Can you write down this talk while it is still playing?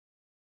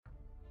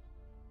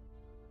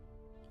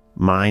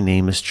My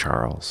name is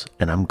Charles,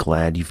 and I'm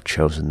glad you've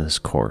chosen this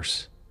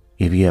course.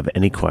 If you have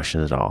any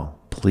questions at all,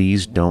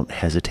 please don't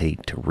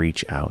hesitate to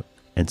reach out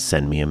and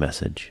send me a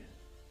message.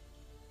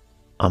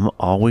 I'm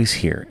always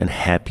here and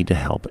happy to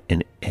help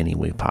in any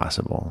way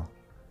possible.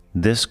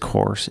 This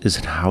course is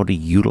on how to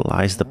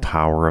utilize the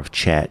power of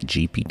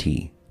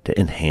ChatGPT to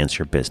enhance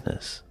your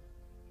business.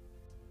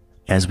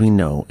 As we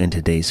know, in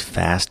today's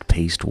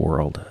fast-paced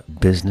world,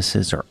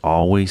 businesses are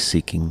always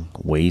seeking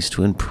ways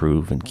to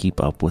improve and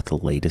keep up with the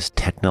latest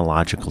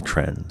technological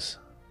trends.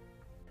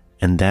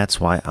 And that's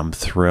why I'm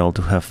thrilled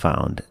to have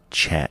found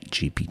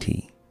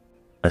ChatGPT,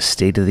 a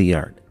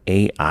state-of-the-art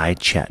AI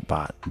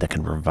chatbot that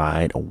can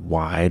provide a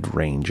wide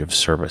range of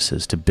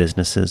services to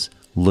businesses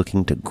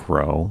looking to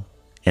grow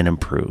and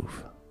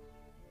improve.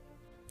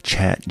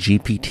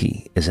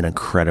 ChatGPT is an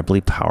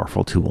incredibly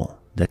powerful tool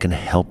that can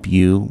help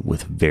you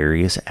with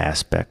various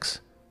aspects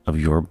of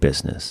your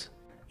business,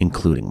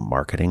 including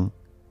marketing,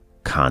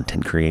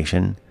 content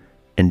creation,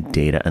 and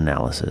data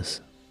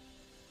analysis.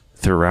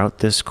 Throughout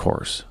this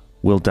course,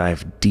 we'll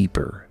dive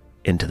deeper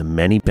into the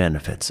many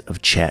benefits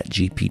of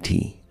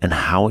ChatGPT and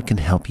how it can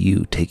help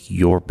you take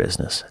your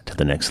business to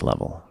the next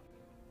level.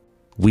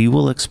 We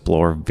will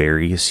explore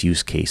various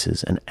use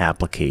cases and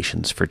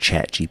applications for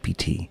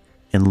ChatGPT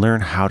and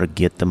learn how to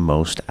get the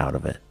most out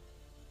of it.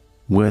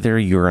 Whether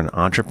you're an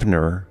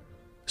entrepreneur,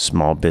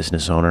 small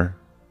business owner,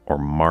 or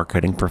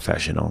marketing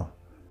professional,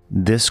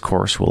 this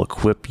course will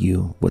equip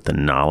you with the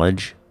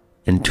knowledge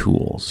and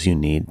tools you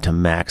need to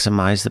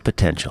maximize the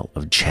potential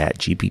of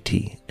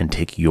ChatGPT and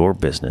take your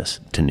business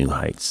to new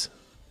heights.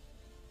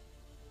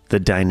 The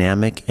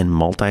dynamic and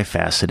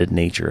multifaceted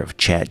nature of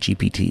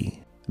ChatGPT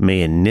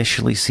may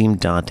initially seem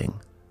daunting,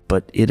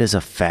 but it is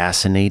a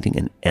fascinating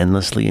and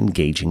endlessly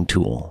engaging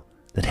tool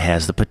that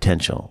has the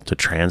potential to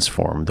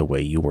transform the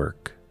way you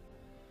work.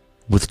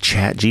 With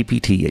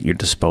ChatGPT at your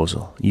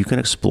disposal, you can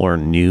explore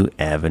new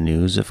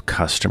avenues of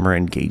customer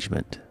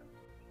engagement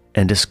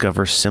and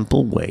discover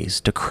simple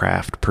ways to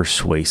craft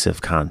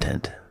persuasive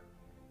content.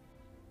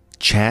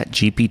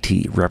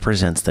 ChatGPT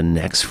represents the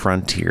next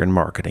frontier in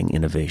marketing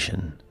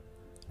innovation.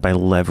 By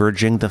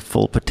leveraging the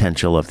full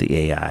potential of the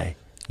AI,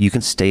 you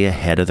can stay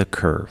ahead of the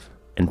curve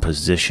and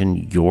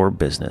position your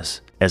business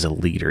as a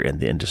leader in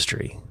the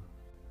industry.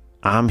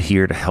 I'm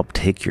here to help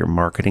take your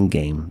marketing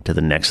game to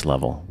the next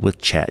level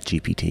with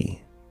ChatGPT.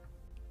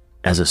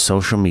 As a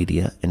social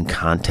media and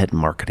content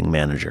marketing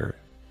manager,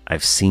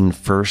 I've seen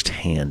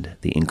firsthand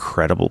the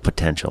incredible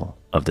potential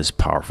of this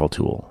powerful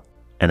tool,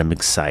 and I'm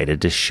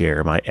excited to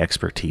share my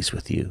expertise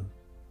with you.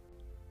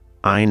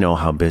 I know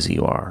how busy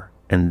you are,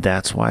 and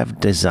that's why I've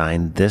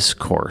designed this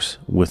course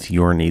with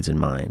your needs in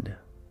mind.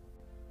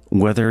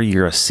 Whether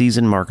you're a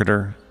seasoned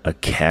marketer, a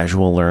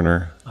casual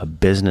learner, a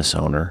business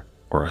owner,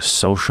 or a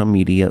social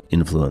media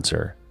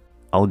influencer,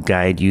 I'll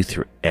guide you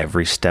through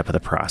every step of the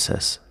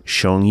process,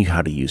 showing you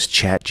how to use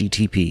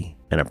ChatGPT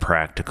in a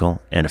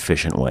practical and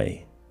efficient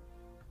way.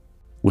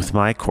 With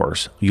my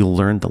course, you'll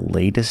learn the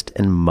latest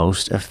and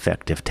most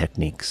effective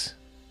techniques,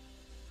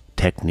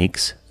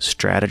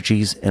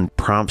 strategies, and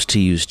prompts to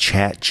use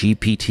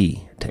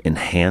ChatGPT to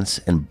enhance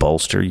and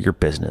bolster your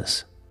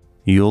business.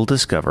 You'll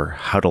discover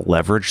how to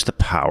leverage the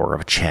power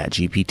of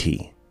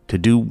ChatGPT to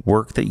do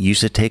work that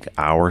used to take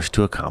hours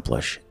to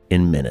accomplish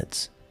in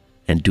minutes,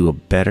 and do a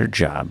better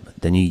job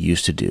than you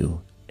used to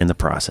do in the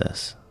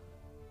process.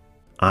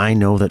 I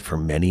know that for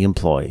many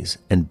employees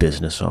and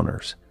business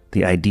owners,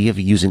 the idea of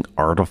using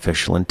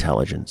artificial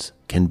intelligence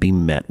can be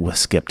met with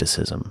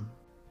skepticism.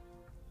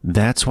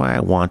 That's why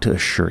I want to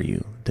assure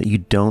you that you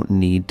don't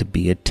need to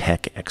be a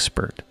tech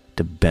expert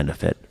to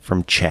benefit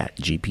from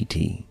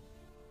ChatGPT.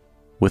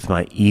 With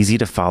my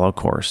easy-to-follow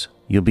course,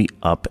 you'll be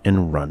up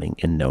and running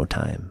in no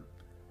time,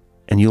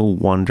 and you'll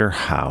wonder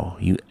how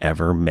you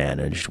ever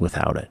managed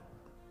without it.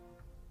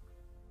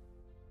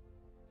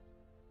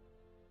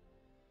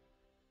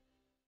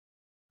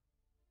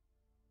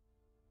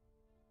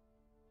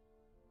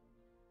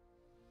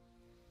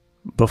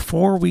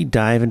 Before we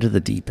dive into the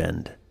deep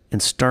end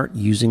and start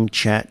using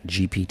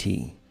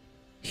ChatGPT,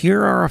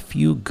 here are a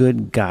few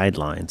good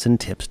guidelines and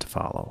tips to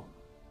follow.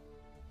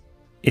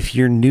 If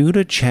you're new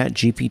to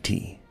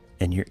ChatGPT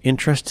and you're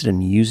interested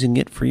in using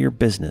it for your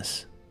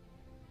business,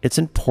 it's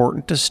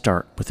important to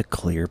start with a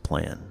clear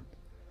plan.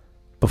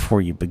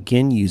 Before you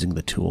begin using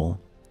the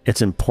tool,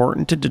 it's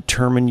important to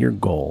determine your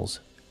goals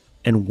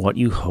and what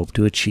you hope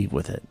to achieve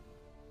with it.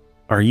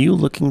 Are you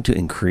looking to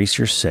increase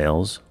your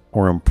sales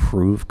or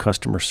improve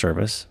customer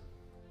service?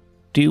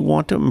 Do you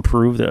want to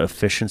improve the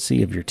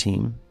efficiency of your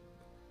team?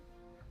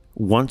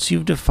 Once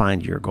you've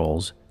defined your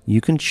goals, you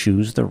can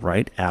choose the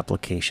right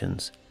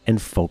applications and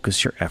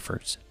focus your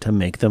efforts to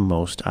make the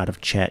most out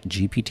of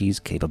ChatGPT's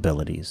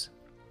capabilities.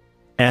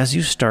 As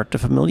you start to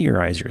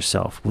familiarize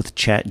yourself with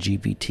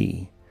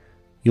ChatGPT,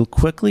 you'll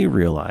quickly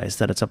realize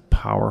that it's a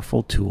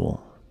powerful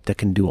tool that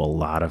can do a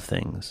lot of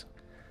things.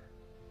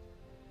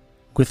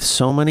 With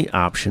so many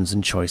options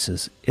and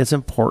choices, it's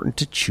important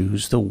to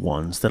choose the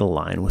ones that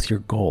align with your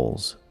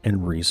goals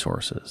and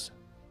resources.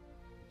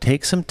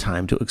 take some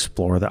time to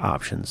explore the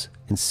options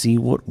and see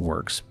what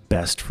works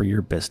best for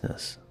your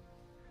business.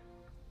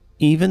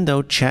 Even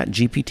though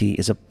ChatGPT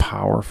is a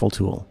powerful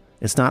tool,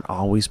 it's not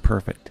always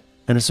perfect,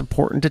 and it's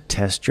important to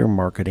test your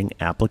marketing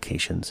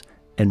applications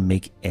and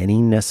make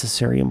any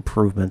necessary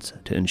improvements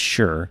to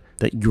ensure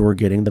that you're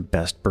getting the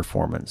best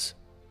performance.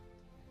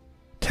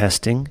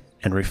 Testing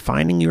and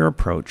refining your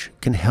approach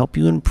can help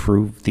you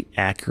improve the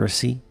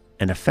accuracy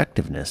and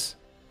effectiveness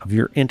of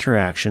your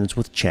interactions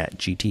with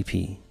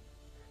ChatGPT.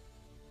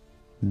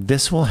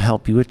 This will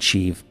help you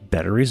achieve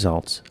better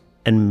results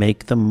and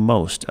make the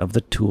most of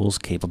the tool's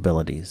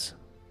capabilities.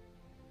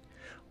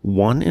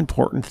 One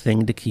important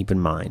thing to keep in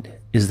mind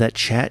is that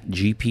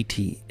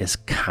ChatGPT is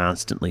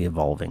constantly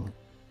evolving.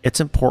 It's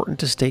important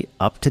to stay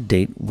up to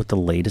date with the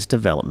latest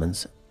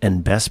developments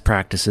and best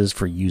practices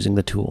for using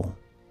the tool.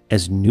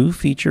 As new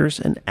features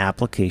and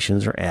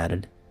applications are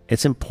added,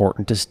 it's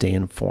important to stay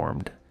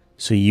informed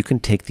so you can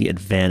take the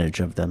advantage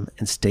of them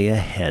and stay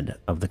ahead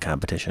of the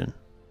competition.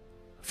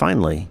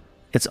 Finally,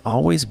 it's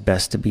always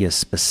best to be as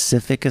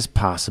specific as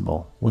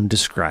possible when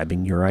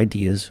describing your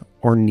ideas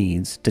or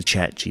needs to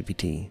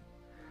ChatGPT.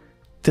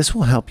 This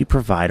will help you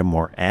provide a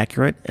more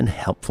accurate and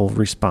helpful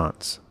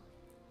response.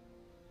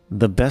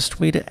 The best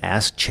way to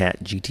ask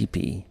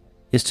ChatGPT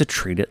is to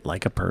treat it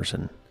like a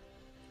person.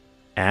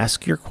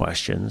 Ask your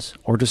questions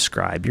or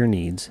describe your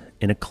needs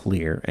in a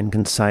clear and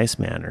concise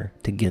manner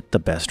to get the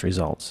best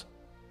results.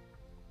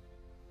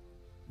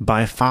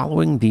 By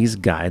following these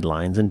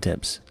guidelines and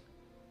tips,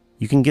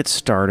 you can get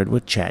started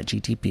with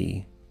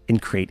ChatGPT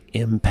and create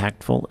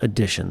impactful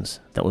additions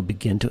that will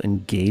begin to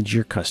engage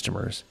your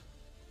customers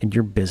and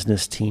your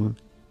business team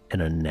in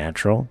a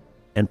natural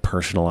and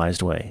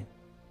personalized way.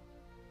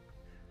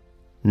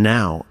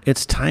 Now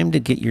it's time to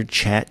get your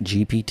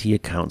ChatGPT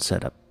account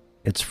set up.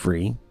 It's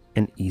free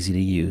and easy to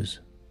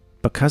use.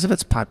 Because of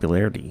its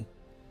popularity,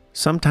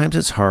 sometimes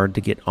it's hard to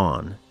get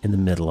on in the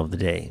middle of the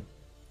day,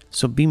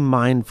 so be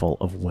mindful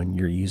of when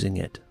you're using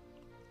it.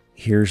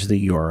 Here's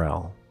the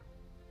URL.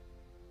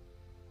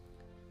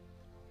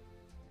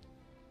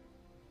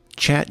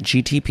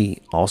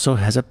 ChatGPT also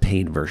has a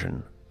paid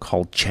version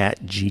called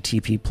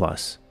ChatGPT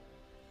Plus,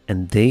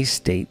 and they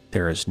state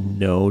there is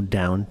no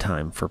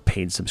downtime for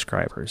paid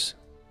subscribers.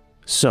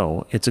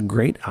 So it's a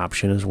great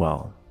option as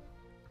well.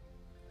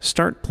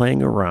 Start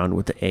playing around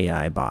with the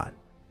AI bot.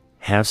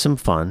 Have some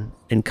fun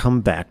and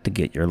come back to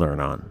get your learn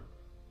on.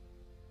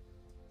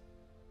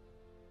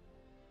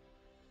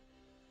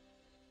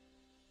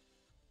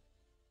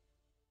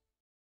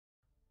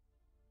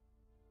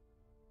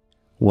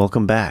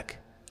 Welcome back.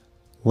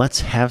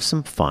 Let's have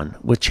some fun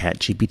with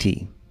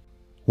ChatGPT.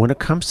 When it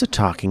comes to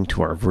talking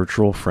to our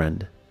virtual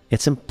friend,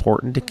 it's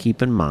important to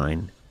keep in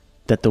mind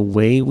that the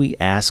way we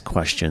ask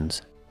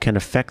questions can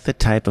affect the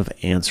type of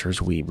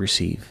answers we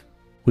receive.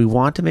 We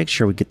want to make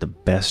sure we get the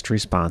best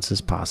responses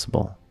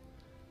possible.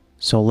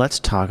 So let's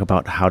talk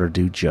about how to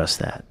do just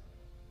that.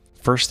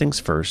 First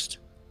things first,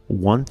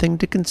 one thing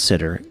to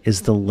consider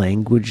is the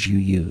language you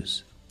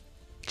use.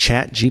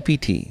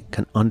 ChatGPT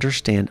can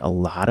understand a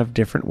lot of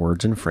different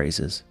words and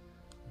phrases,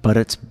 but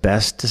it's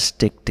best to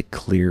stick to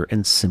clear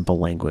and simple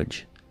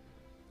language.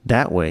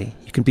 That way,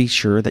 you can be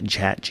sure that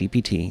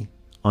ChatGPT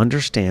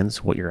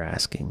understands what you're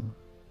asking.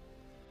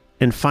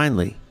 And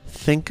finally,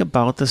 think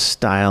about the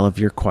style of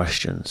your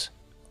questions.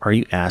 Are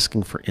you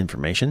asking for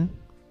information,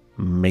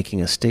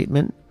 making a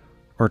statement,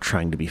 or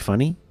trying to be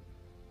funny?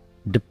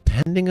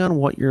 Depending on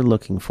what you're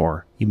looking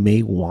for, you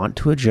may want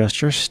to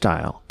adjust your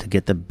style to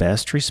get the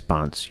best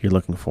response you're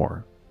looking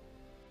for.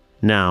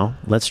 Now,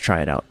 let's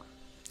try it out.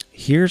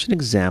 Here's an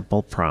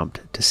example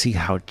prompt to see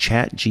how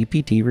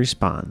ChatGPT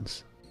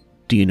responds.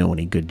 Do you know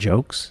any good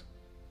jokes?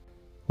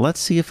 Let's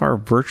see if our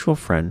virtual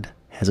friend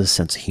has a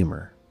sense of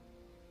humor.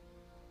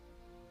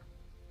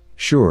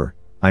 Sure,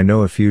 I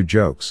know a few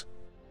jokes.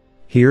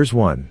 Here's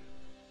one.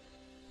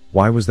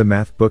 Why was the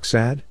math book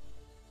sad?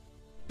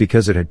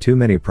 Because it had too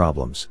many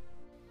problems.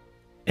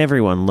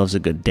 Everyone loves a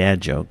good dad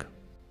joke.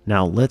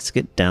 Now let's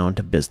get down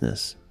to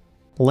business.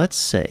 Let's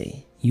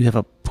say you have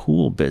a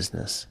pool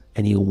business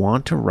and you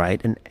want to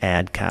write an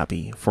ad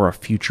copy for a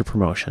future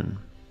promotion.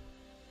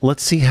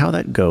 Let's see how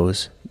that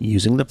goes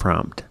using the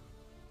prompt.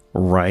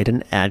 Write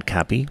an ad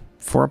copy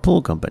for a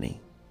pool company.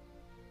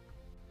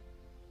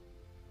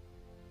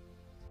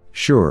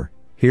 Sure,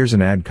 here's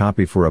an ad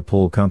copy for a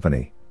pool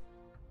company.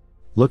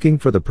 Looking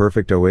for the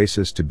perfect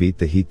oasis to beat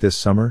the heat this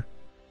summer?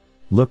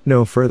 Look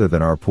no further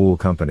than our pool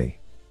company.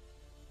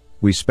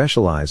 We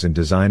specialize in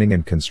designing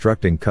and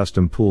constructing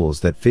custom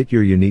pools that fit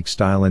your unique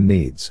style and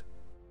needs.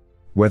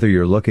 Whether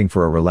you're looking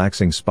for a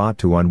relaxing spot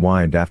to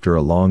unwind after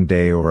a long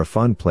day or a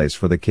fun place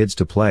for the kids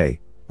to play,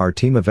 our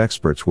team of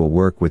experts will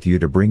work with you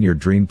to bring your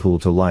dream pool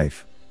to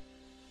life.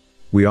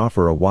 We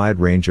offer a wide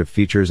range of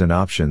features and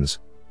options,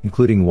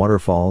 including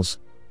waterfalls,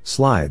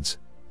 slides,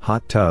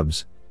 hot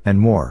tubs, and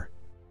more.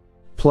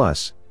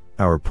 Plus,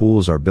 our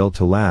pools are built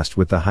to last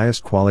with the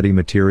highest quality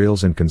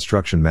materials and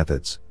construction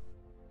methods.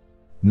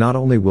 Not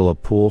only will a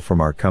pool from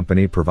our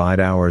company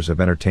provide hours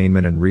of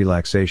entertainment and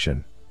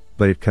relaxation,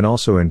 but it can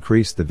also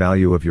increase the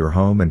value of your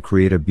home and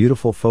create a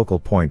beautiful focal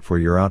point for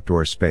your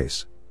outdoor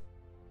space.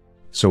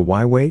 So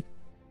why wait?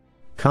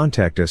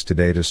 Contact us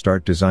today to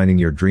start designing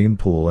your dream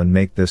pool and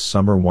make this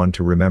summer one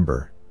to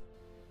remember.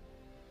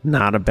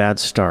 Not a bad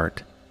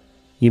start.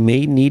 You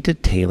may need to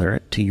tailor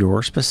it to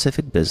your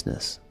specific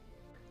business.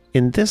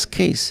 In this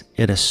case,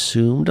 it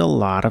assumed a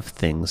lot of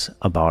things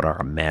about our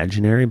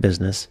imaginary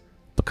business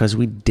because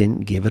we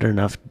didn't give it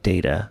enough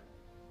data.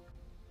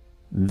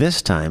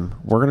 This time,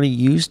 we're going to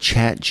use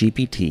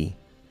ChatGPT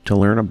to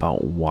learn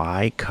about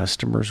why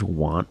customers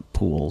want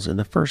pools in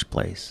the first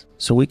place,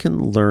 so we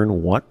can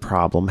learn what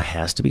problem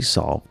has to be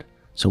solved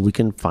so we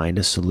can find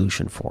a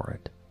solution for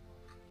it.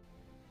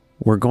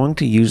 We're going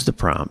to use the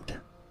prompt,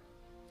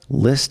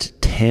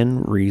 list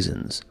 10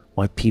 reasons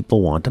why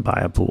people want to buy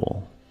a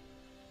pool.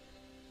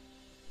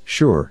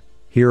 Sure,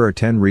 here are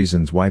 10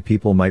 reasons why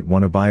people might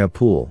want to buy a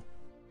pool.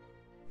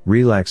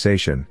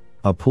 Relaxation.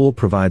 A pool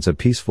provides a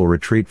peaceful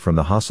retreat from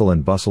the hustle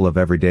and bustle of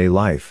everyday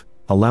life,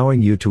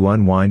 allowing you to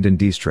unwind and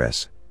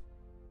de-stress.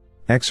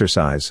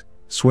 Exercise.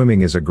 Swimming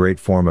is a great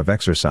form of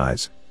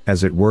exercise,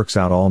 as it works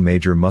out all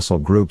major muscle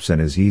groups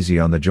and is easy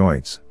on the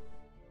joints.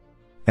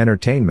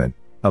 Entertainment.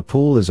 A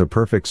pool is a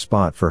perfect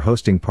spot for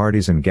hosting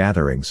parties and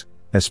gatherings,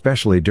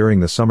 especially during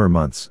the summer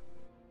months.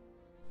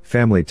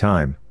 Family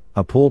time.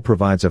 A pool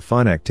provides a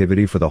fun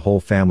activity for the whole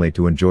family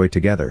to enjoy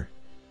together.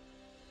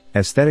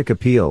 Aesthetic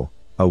appeal.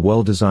 A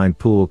well-designed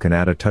pool can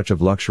add a touch of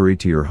luxury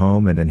to your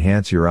home and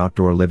enhance your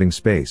outdoor living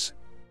space.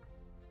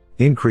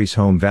 Increase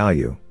home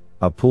value.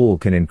 A pool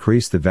can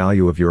increase the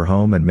value of your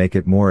home and make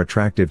it more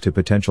attractive to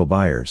potential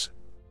buyers.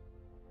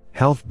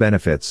 Health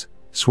benefits.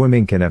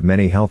 Swimming can have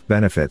many health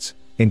benefits,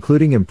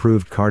 including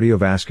improved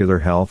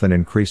cardiovascular health and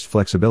increased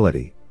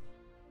flexibility.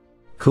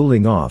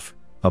 Cooling off.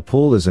 A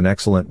pool is an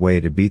excellent way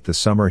to beat the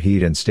summer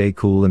heat and stay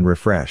cool and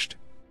refreshed.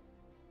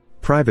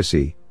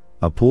 Privacy.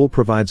 A pool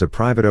provides a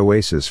private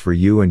oasis for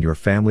you and your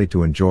family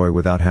to enjoy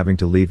without having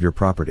to leave your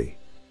property.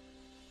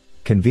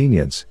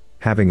 Convenience.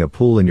 Having a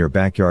pool in your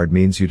backyard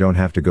means you don't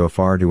have to go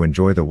far to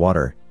enjoy the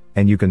water,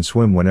 and you can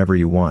swim whenever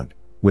you want,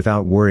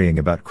 without worrying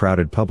about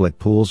crowded public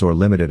pools or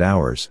limited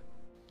hours.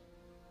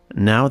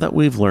 Now that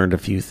we've learned a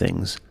few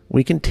things,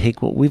 we can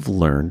take what we've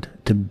learned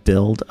to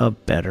build a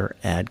better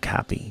ad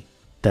copy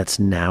that's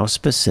now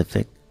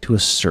specific to a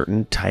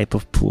certain type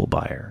of pool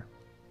buyer.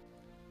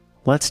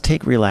 Let's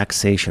take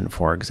relaxation,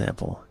 for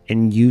example,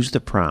 and use the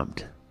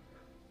prompt.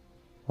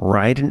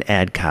 Write an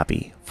ad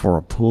copy for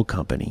a pool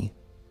company,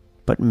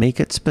 but make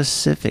it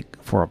specific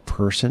for a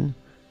person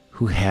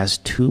who has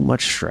too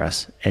much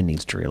stress and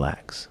needs to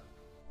relax.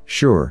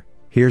 Sure,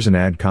 here's an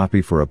ad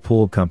copy for a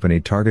pool company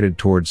targeted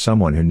towards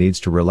someone who needs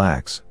to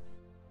relax.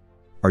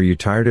 Are you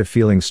tired of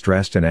feeling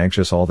stressed and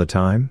anxious all the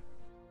time?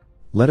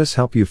 Let us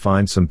help you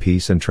find some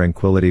peace and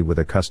tranquility with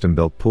a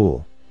custom-built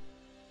pool.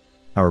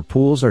 Our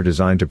pools are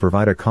designed to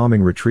provide a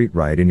calming retreat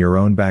right in your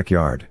own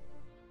backyard.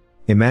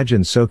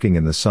 Imagine soaking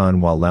in the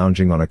sun while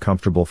lounging on a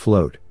comfortable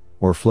float,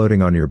 or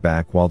floating on your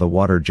back while the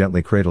water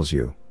gently cradles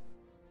you.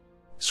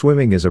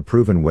 Swimming is a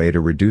proven way to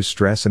reduce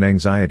stress and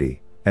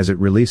anxiety, as it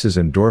releases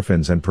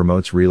endorphins and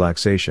promotes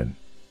relaxation.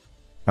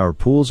 Our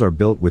pools are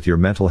built with your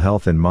mental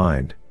health in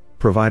mind,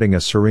 providing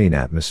a serene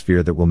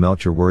atmosphere that will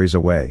melt your worries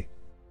away.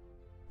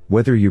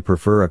 Whether you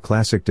prefer a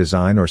classic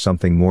design or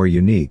something more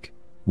unique,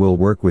 we'll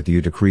work with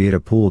you to create a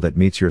pool that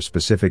meets your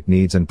specific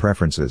needs and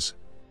preferences.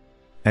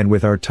 And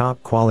with our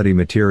top quality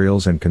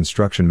materials and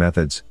construction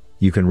methods,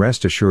 you can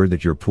rest assured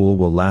that your pool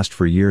will last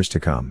for years to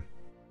come.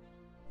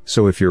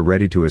 So if you're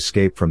ready to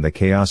escape from the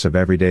chaos of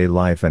everyday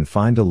life and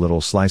find a little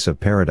slice of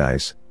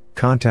paradise,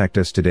 contact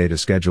us today to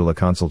schedule a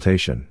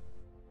consultation.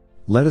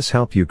 Let us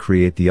help you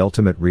create the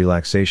ultimate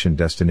relaxation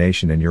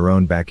destination in your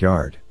own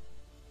backyard.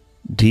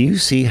 Do you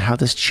see how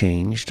this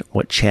changed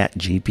what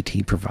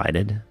ChatGPT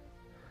provided?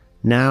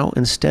 Now,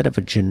 instead of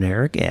a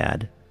generic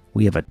ad,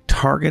 we have a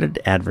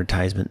targeted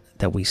advertisement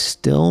that we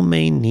still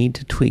may need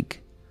to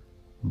tweak,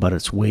 but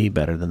it's way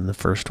better than the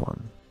first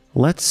one.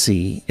 Let's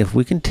see if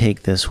we can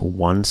take this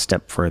one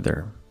step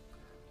further.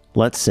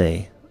 Let's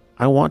say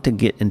I want to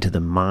get into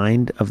the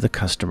mind of the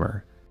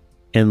customer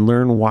and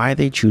learn why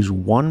they choose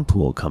one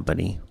pool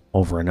company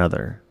over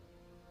another.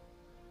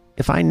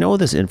 If I know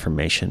this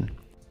information,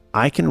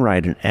 I can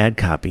write an ad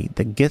copy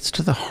that gets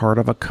to the heart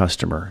of a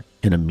customer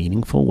in a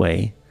meaningful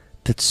way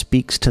that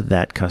speaks to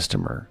that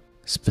customer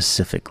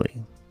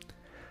specifically.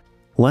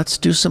 Let's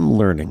do some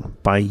learning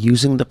by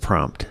using the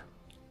prompt.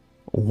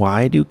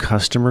 Why do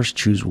customers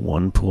choose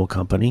one pool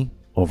company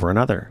over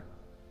another?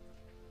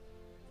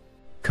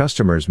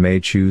 Customers may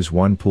choose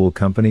one pool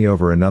company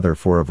over another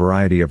for a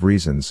variety of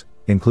reasons,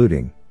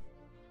 including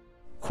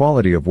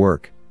quality of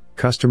work.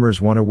 Customers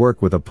want to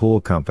work with a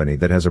pool company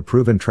that has a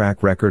proven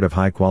track record of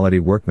high-quality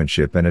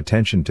workmanship and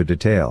attention to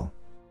detail.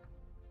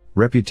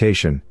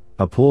 Reputation.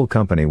 A pool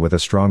company with a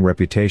strong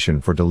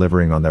reputation for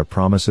delivering on their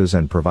promises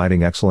and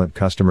providing excellent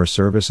customer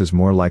service is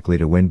more likely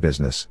to win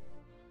business.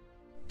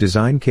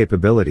 Design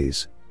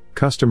capabilities.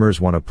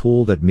 Customers want a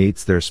pool that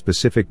meets their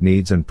specific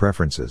needs and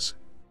preferences.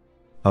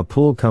 A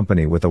pool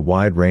company with a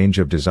wide range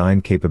of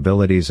design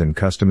capabilities and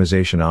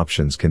customization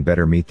options can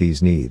better meet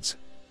these needs.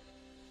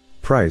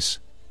 Price.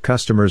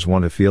 Customers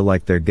want to feel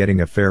like they're getting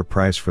a fair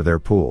price for their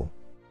pool.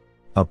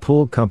 A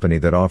pool company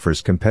that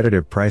offers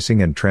competitive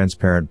pricing and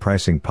transparent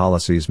pricing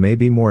policies may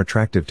be more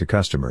attractive to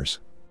customers.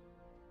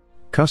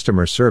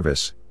 Customer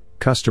service.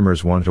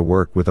 Customers want to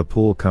work with a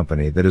pool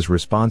company that is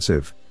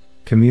responsive,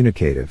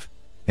 communicative,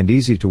 and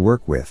easy to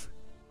work with.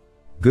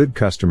 Good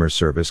customer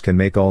service can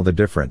make all the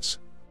difference.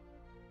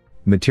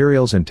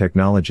 Materials and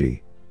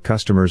technology.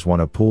 Customers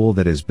want a pool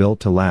that is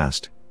built to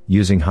last,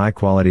 using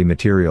high-quality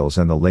materials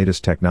and the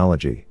latest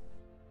technology.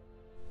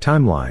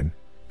 Timeline.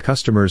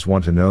 Customers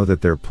want to know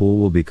that their pool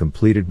will be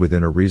completed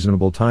within a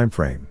reasonable time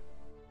frame.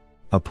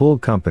 A pool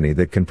company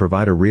that can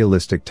provide a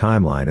realistic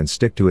timeline and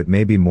stick to it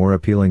may be more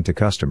appealing to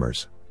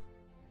customers.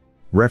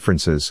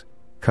 References.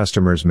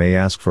 Customers may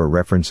ask for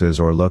references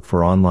or look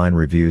for online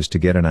reviews to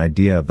get an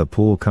idea of the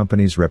pool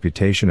company's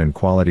reputation and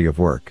quality of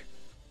work.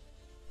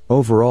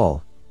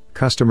 Overall,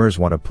 customers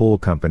want a pool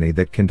company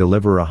that can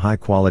deliver a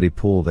high-quality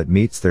pool that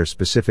meets their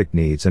specific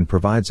needs and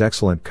provides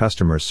excellent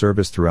customer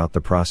service throughout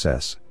the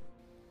process.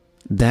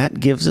 That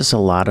gives us a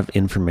lot of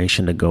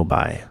information to go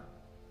by.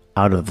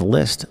 Out of the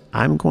list,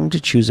 I'm going to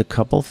choose a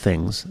couple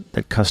things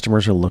that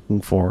customers are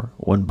looking for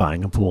when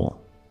buying a pool.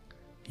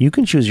 You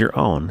can choose your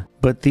own,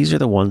 but these are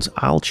the ones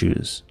I'll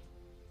choose.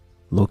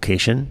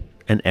 Location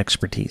and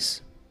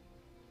expertise.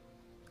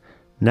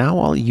 Now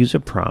I'll use a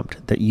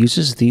prompt that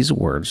uses these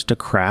words to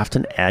craft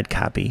an ad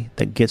copy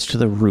that gets to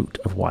the root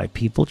of why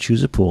people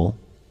choose a pool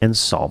and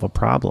solve a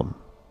problem.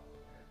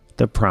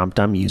 The prompt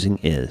I'm using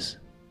is: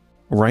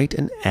 write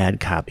an ad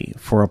copy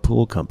for a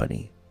pool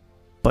company,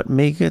 but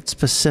make it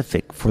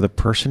specific for the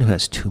person who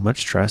has too much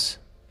stress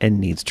and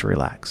needs to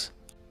relax.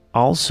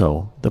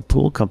 Also, the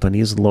pool company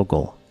is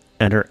local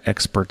and are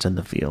experts in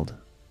the field.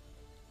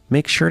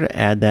 Make sure to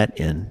add that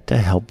in to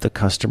help the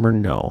customer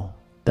know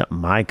that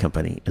my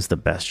company is the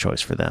best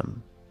choice for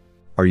them.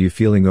 Are you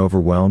feeling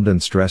overwhelmed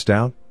and stressed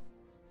out?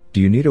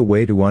 Do you need a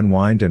way to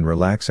unwind and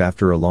relax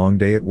after a long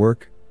day at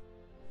work?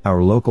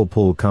 Our local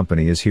pool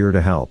company is here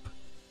to help.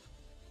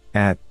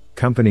 At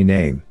Company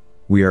Name,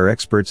 we are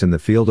experts in the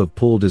field of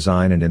pool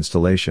design and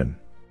installation.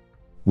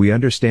 We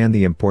understand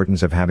the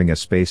importance of having a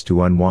space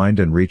to unwind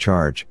and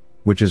recharge,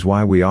 which is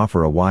why we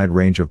offer a wide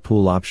range of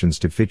pool options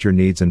to fit your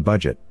needs and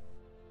budget.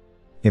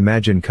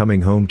 Imagine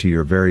coming home to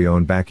your very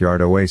own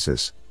backyard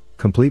oasis,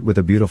 complete with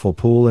a beautiful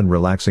pool and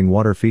relaxing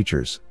water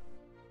features.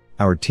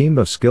 Our team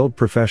of skilled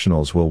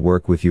professionals will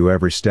work with you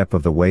every step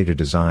of the way to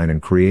design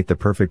and create the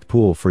perfect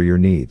pool for your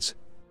needs.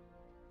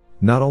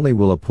 Not only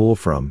will a pool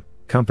from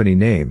Company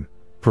Name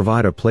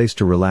provide a place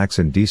to relax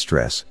and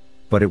de-stress,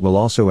 but it will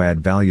also add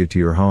value to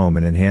your home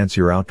and enhance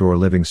your outdoor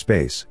living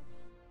space.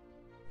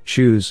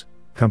 Choose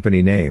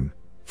Company Name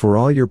for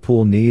all your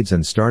pool needs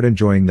and start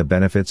enjoying the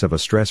benefits of a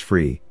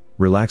stress-free,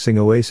 relaxing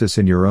oasis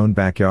in your own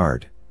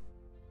backyard.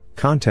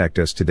 Contact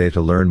us today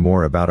to learn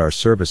more about our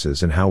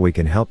services and how we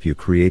can help you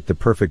create the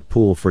perfect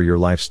pool for your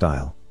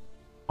lifestyle.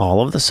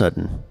 All of a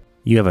sudden,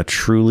 you have a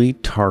truly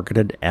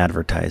targeted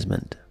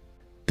advertisement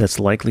that's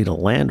likely to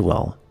land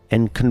well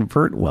and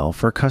convert well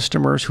for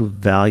customers who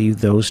value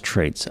those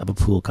traits of a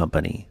pool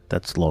company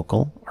that's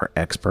local, are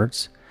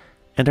experts,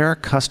 and are a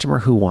customer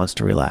who wants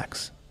to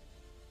relax.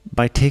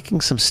 By taking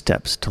some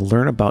steps to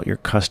learn about your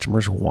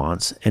customers'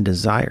 wants and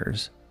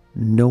desires,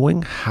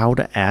 knowing how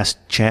to ask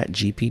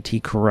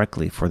ChatGPT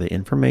correctly for the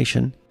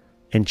information,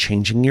 and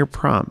changing your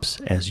prompts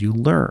as you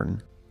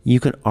learn, you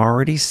can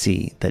already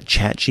see that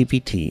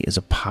ChatGPT is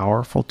a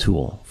powerful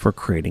tool for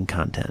creating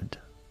content.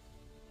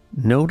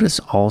 Notice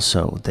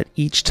also that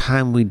each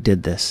time we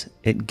did this,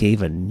 it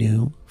gave a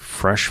new,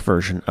 fresh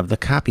version of the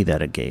copy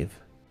that it gave.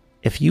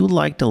 If you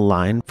liked a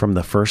line from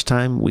the first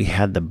time we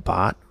had the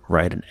bot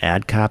write an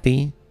ad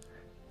copy,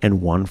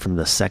 and one from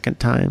the second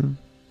time,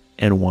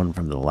 and one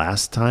from the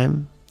last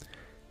time,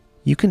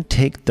 you can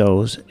take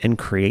those and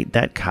create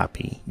that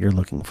copy you're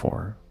looking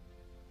for.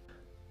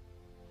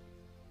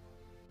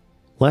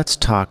 Let's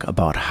talk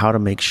about how to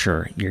make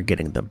sure you're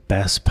getting the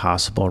best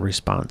possible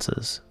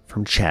responses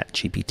from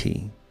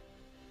ChatGPT.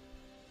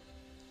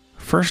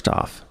 First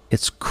off,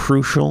 it's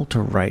crucial to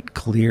write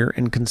clear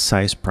and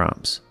concise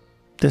prompts.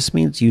 This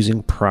means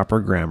using proper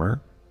grammar,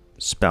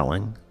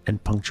 spelling,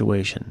 and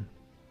punctuation,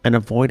 and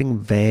avoiding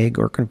vague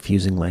or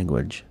confusing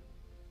language.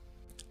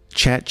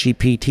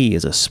 ChatGPT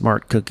is a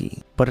smart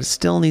cookie, but it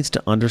still needs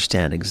to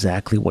understand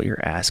exactly what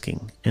you're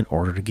asking in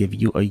order to give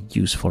you a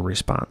useful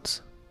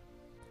response.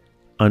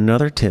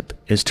 Another tip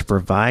is to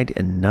provide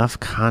enough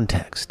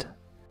context.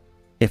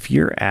 If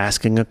you're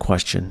asking a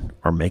question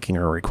or making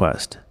a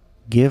request,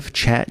 give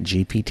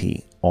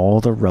ChatGPT all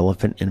the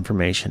relevant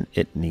information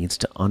it needs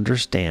to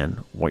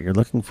understand what you're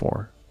looking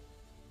for.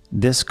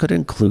 This could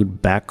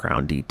include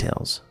background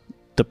details,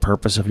 the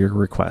purpose of your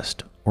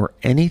request, or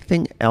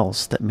anything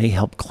else that may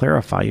help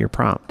clarify your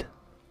prompt.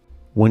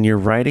 When you're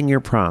writing your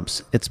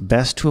prompts, it's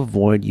best to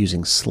avoid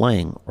using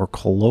slang or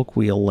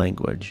colloquial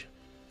language.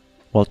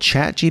 While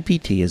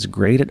ChatGPT is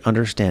great at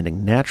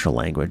understanding natural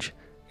language,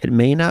 it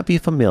may not be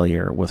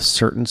familiar with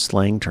certain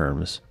slang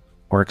terms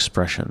or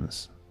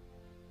expressions.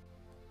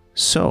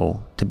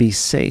 So, to be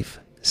safe,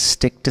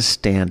 stick to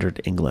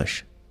standard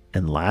English.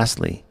 And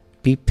lastly,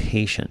 be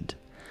patient.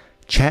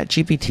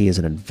 ChatGPT is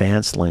an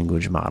advanced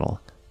language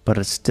model, but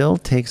it still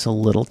takes a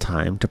little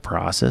time to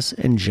process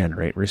and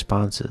generate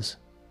responses.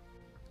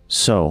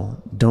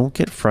 So, don't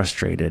get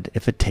frustrated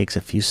if it takes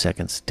a few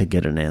seconds to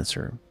get an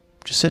answer.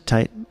 Just sit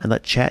tight and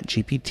let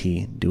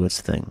ChatGPT do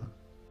its thing.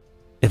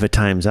 If it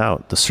times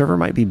out, the server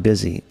might be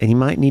busy and you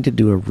might need to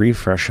do a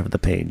refresh of the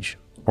page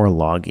or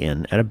log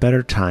in at a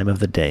better time of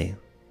the day.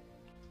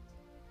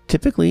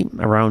 Typically,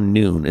 around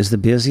noon is the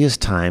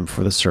busiest time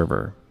for the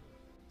server.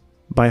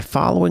 By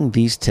following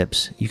these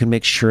tips, you can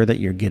make sure that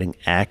you're getting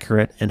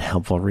accurate and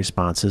helpful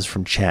responses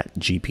from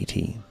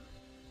ChatGPT.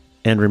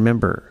 And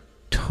remember,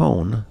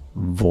 tone,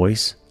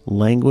 voice,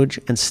 language,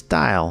 and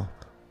style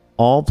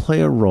all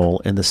play a role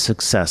in the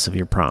success of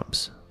your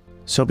prompts.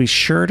 So be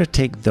sure to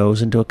take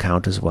those into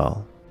account as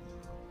well.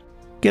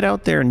 Get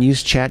out there and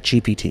use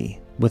ChatGPT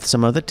with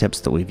some other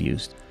tips that we've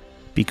used.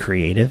 Be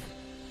creative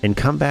and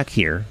come back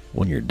here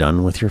when you're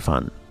done with your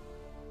fun.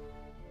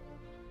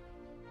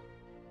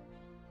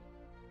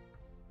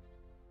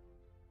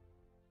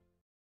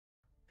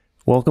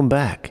 Welcome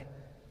back.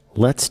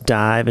 Let's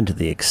dive into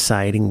the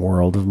exciting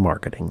world of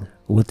marketing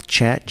with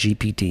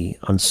ChatGPT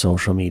on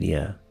social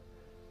media.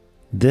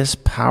 This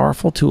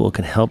powerful tool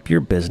can help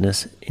your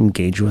business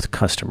engage with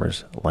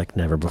customers like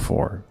never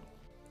before.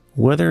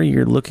 Whether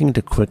you're looking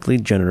to quickly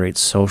generate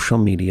social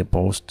media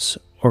posts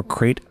or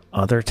create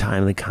other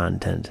timely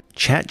content,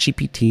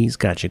 ChatGPT's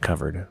got you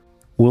covered.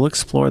 We'll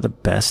explore the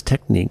best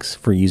techniques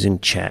for using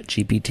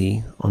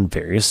ChatGPT on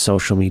various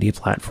social media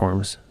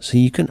platforms so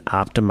you can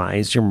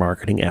optimize your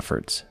marketing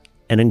efforts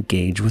and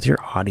engage with your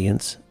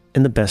audience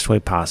in the best way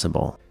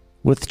possible.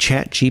 With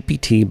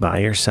ChatGPT by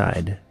your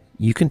side,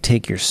 you can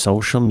take your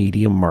social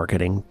media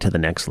marketing to the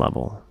next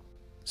level.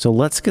 So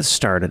let's get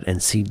started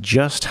and see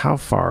just how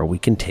far we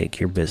can take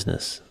your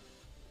business.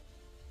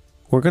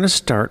 We're going to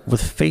start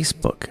with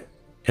Facebook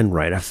and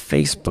write a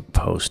Facebook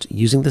post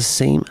using the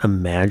same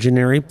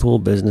imaginary pool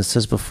business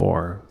as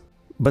before.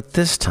 But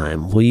this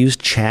time we'll use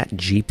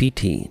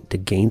ChatGPT to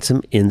gain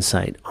some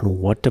insight on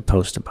what to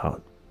post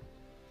about.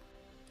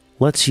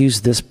 Let's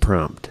use this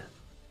prompt.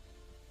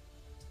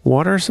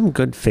 What are some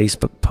good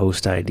Facebook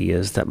post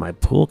ideas that my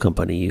pool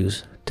company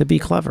use to be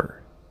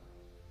clever?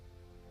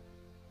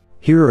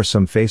 Here are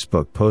some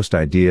Facebook post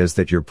ideas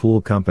that your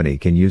pool company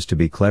can use to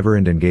be clever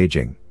and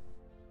engaging.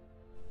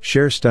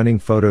 Share stunning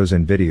photos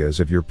and videos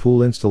of your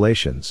pool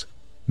installations,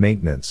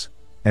 maintenance,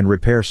 and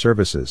repair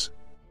services.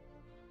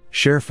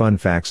 Share fun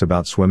facts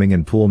about swimming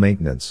and pool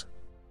maintenance.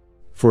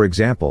 For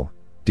example,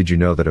 did you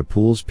know that a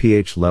pool's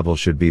pH level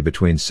should be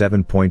between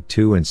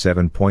 7.2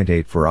 and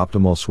 7.8 for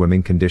optimal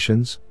swimming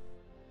conditions?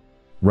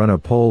 Run a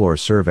poll or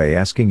survey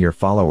asking your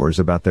followers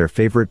about their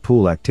favorite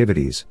pool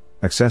activities,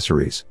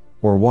 accessories,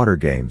 or water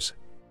games.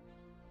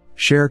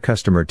 Share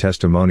customer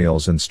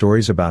testimonials and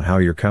stories about how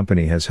your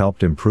company has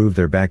helped improve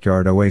their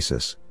backyard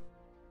oasis.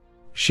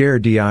 Share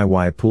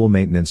DIY pool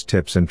maintenance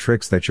tips and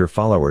tricks that your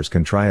followers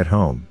can try at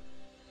home.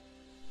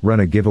 Run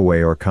a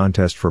giveaway or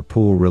contest for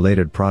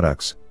pool-related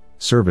products,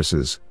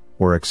 services,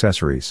 or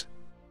accessories.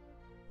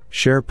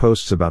 Share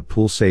posts about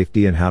pool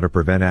safety and how to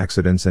prevent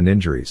accidents and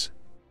injuries.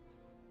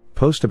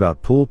 Post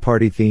about pool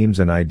party themes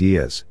and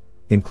ideas,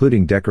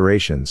 including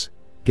decorations,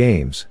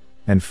 games,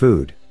 and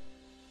food.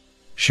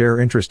 Share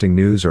interesting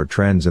news or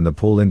trends in the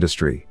pool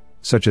industry,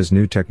 such as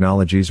new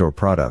technologies or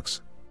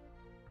products.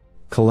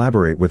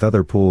 Collaborate with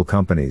other pool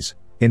companies,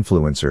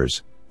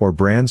 influencers, or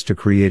brands to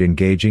create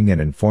engaging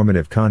and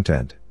informative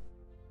content.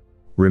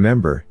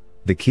 Remember,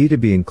 the key to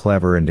being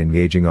clever and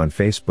engaging on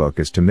Facebook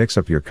is to mix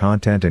up your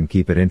content and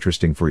keep it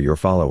interesting for your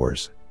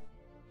followers.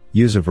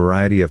 Use a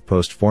variety of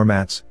post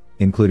formats,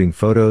 including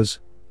photos,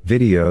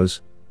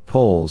 videos,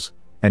 polls,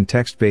 and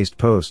text-based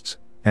posts,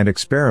 and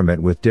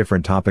experiment with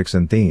different topics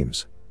and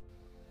themes.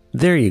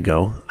 There you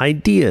go,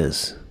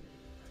 ideas.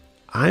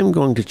 I'm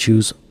going to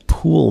choose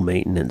pool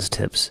maintenance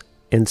tips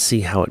and see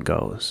how it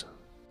goes.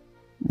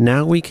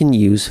 Now we can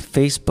use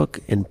Facebook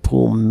and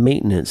pool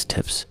maintenance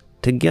tips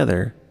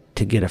together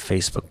to get a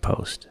Facebook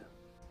post.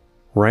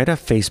 Write a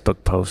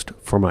Facebook post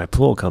for my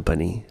pool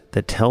company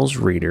that tells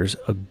readers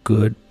a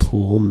good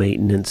pool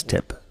maintenance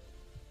tip.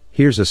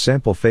 Here's a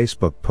sample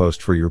Facebook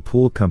post for your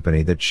pool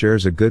company that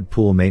shares a good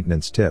pool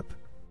maintenance tip.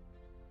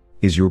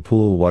 Is your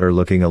pool water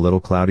looking a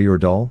little cloudy or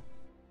dull?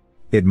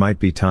 It might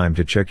be time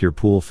to check your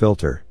pool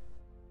filter.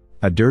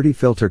 A dirty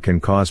filter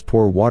can cause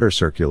poor water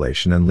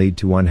circulation and lead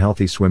to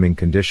unhealthy swimming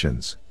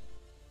conditions.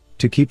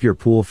 To keep your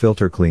pool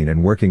filter clean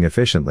and working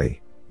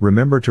efficiently,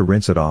 remember to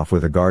rinse it off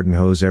with a garden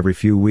hose every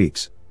few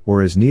weeks,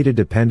 or as needed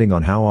depending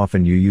on how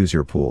often you use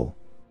your pool.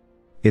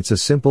 It's a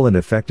simple and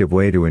effective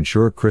way to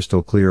ensure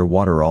crystal clear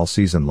water all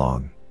season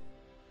long.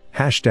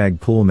 Hashtag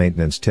pool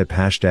maintenance tip,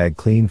 hashtag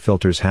clean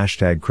filters,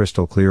 hashtag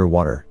crystal clear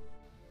water.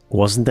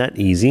 Wasn't that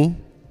easy?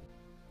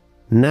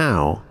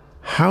 Now,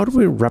 how do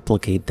we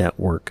replicate that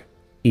work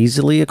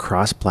easily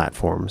across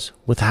platforms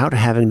without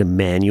having to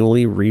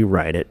manually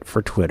rewrite it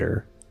for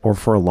Twitter or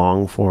for a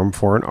long form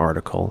for an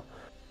article.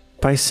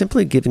 By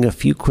simply giving a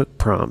few quick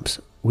prompts,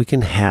 we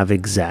can have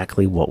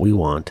exactly what we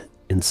want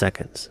in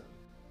seconds.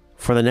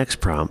 For the next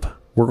prompt,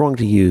 we're going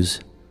to use,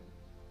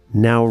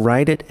 "Now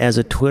write it as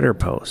a Twitter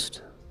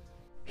post."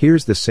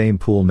 Here's the same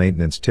pool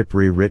maintenance tip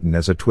rewritten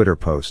as a Twitter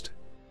post.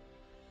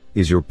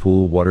 Is your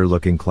pool water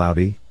looking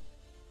cloudy?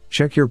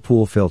 Check your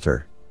pool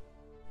filter.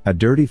 A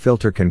dirty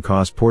filter can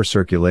cause poor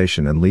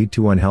circulation and lead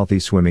to unhealthy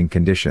swimming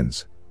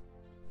conditions.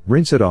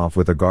 Rinse it off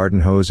with a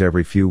garden hose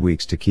every few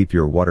weeks to keep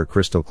your water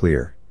crystal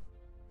clear.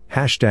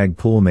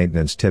 #pool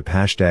maintenance tip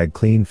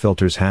 #clean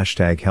filters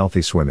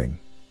 #healthy swimming.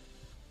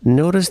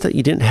 Notice that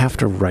you didn't have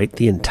to write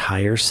the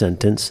entire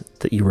sentence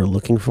that you were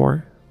looking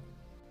for.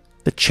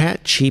 The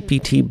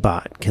ChatGPT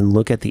bot can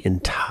look at the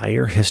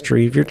entire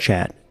history of your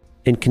chat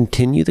and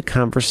continue the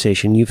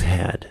conversation you've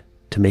had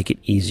to make it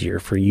easier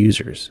for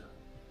users.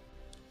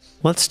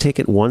 Let's take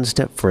it one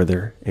step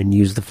further and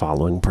use the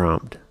following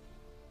prompt.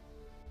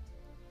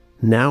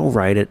 Now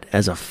write it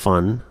as a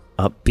fun,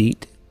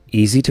 upbeat,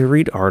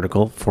 easy-to-read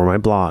article for my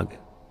blog.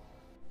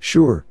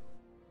 Sure.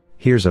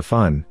 Here's a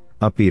fun,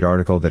 upbeat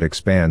article that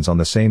expands on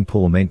the same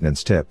pool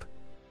maintenance tip.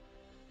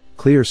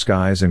 Clear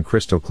skies and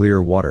crystal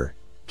clear water.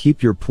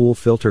 Keep your pool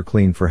filter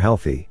clean for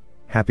healthy,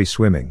 happy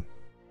swimming.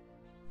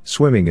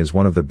 Swimming is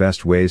one of the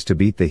best ways to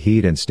beat the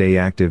heat and stay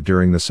active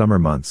during the summer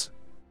months.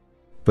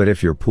 But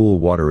if your pool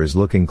water is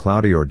looking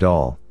cloudy or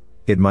dull,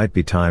 it might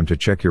be time to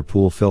check your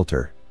pool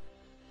filter.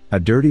 A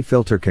dirty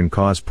filter can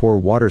cause poor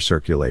water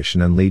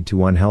circulation and lead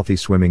to unhealthy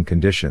swimming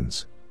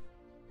conditions.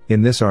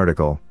 In this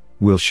article,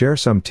 we'll share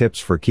some tips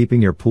for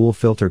keeping your pool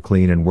filter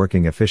clean and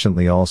working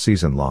efficiently all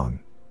season long.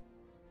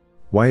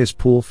 Why is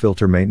pool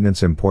filter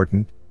maintenance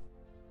important?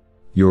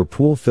 Your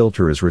pool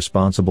filter is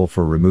responsible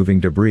for removing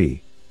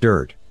debris,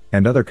 dirt,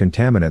 and other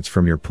contaminants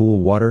from your pool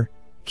water,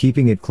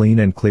 keeping it clean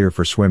and clear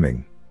for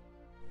swimming.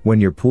 When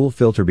your pool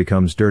filter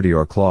becomes dirty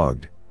or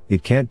clogged,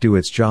 it can't do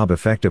its job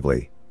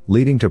effectively,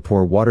 leading to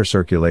poor water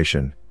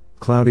circulation,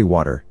 cloudy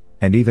water,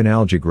 and even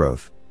algae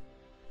growth.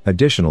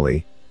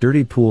 Additionally,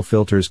 dirty pool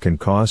filters can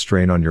cause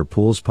strain on your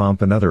pool's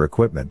pump and other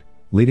equipment,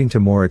 leading to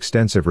more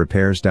extensive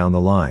repairs down the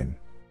line.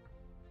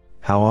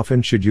 How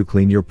often should you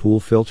clean your pool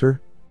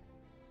filter?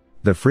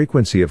 The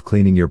frequency of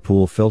cleaning your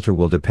pool filter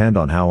will depend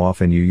on how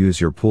often you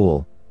use your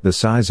pool, the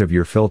size of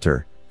your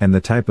filter, and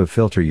the type of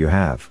filter you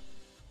have.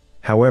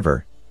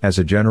 However, as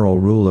a general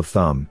rule of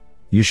thumb,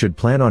 you should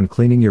plan on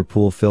cleaning your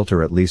pool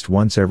filter at least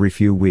once every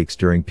few weeks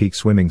during peak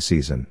swimming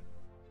season.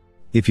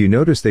 If you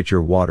notice that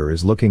your water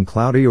is looking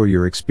cloudy or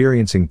you're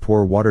experiencing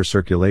poor water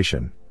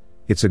circulation,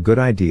 it's a good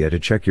idea to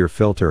check your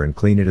filter and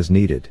clean it as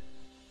needed.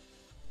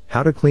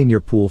 How to clean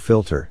your pool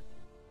filter?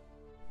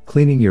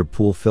 Cleaning your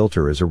pool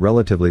filter is a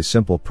relatively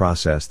simple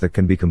process that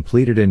can be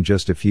completed in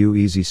just a few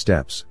easy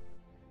steps.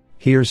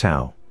 Here's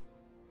how.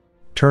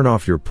 Turn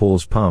off your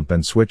pool's pump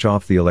and switch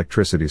off the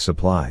electricity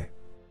supply.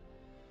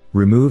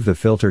 Remove the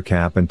filter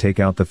cap and take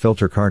out the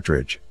filter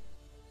cartridge.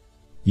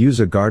 Use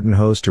a garden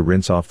hose to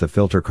rinse off the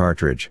filter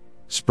cartridge,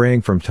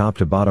 spraying from top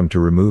to bottom to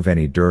remove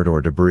any dirt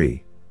or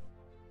debris.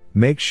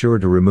 Make sure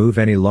to remove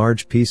any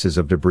large pieces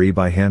of debris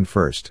by hand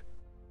first.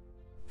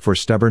 For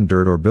stubborn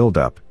dirt or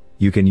buildup,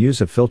 you can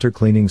use a filter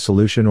cleaning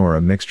solution or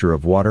a mixture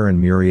of water and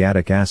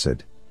muriatic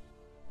acid.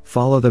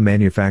 Follow the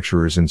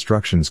manufacturer's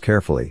instructions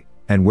carefully,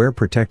 and wear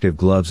protective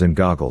gloves and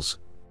goggles.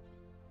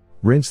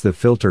 Rinse the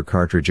filter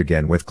cartridge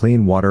again with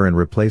clean water and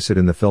replace it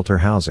in the filter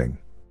housing.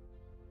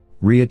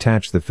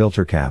 Reattach the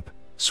filter cap,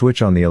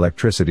 switch on the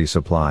electricity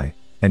supply,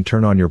 and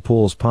turn on your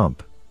pool's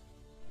pump.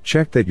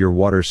 Check that your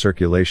water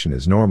circulation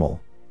is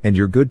normal, and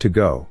you're good to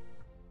go.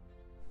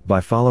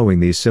 By following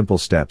these simple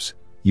steps,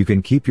 you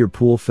can keep your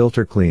pool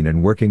filter clean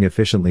and working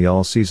efficiently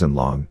all season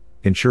long,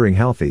 ensuring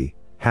healthy,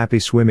 happy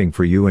swimming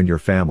for you and your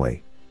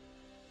family.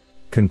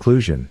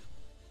 Conclusion.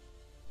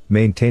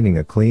 Maintaining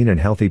a clean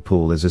and healthy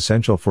pool is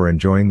essential for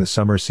enjoying the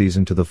summer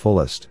season to the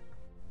fullest.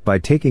 By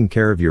taking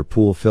care of your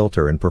pool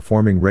filter and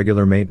performing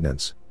regular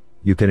maintenance,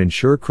 you can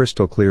ensure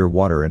crystal clear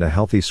water and a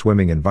healthy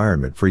swimming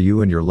environment for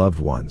you and your loved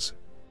ones.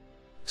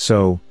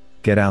 So,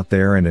 get out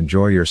there and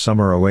enjoy your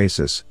summer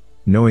oasis,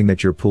 knowing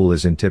that your pool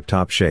is in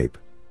tip-top shape.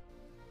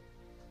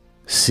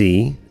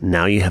 See,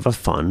 now you have a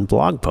fun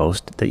blog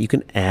post that you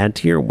can add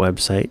to your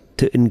website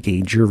to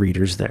engage your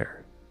readers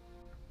there.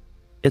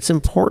 It's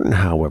important,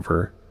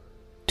 however,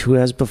 to,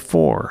 as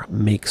before,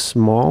 make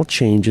small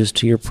changes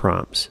to your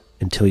prompts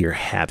until you're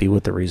happy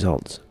with the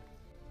results.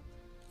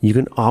 You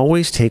can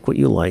always take what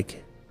you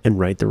like and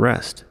write the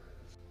rest,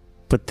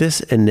 but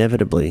this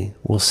inevitably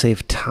will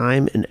save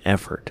time and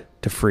effort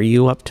to free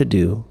you up to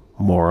do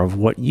more of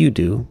what you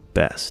do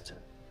best.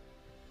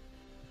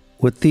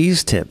 With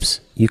these tips,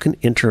 you can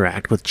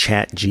interact with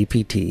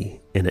ChatGPT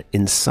in an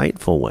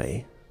insightful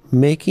way,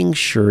 making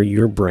sure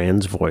your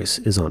brand's voice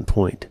is on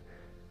point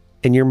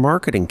and your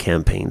marketing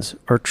campaigns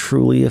are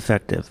truly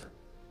effective.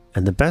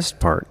 And the best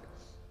part,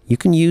 you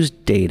can use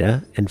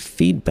data and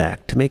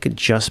feedback to make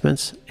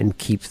adjustments and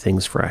keep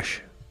things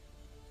fresh.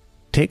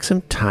 Take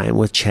some time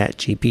with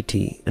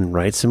ChatGPT and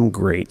write some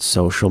great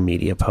social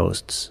media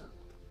posts.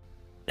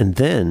 And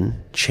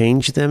then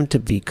change them to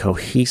be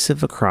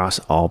cohesive across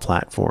all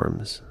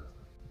platforms.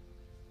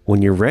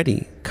 When you're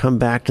ready, come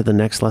back to the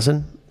next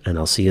lesson, and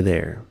I'll see you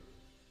there.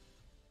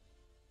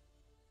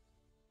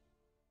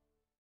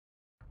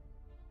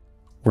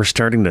 We're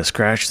starting to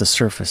scratch the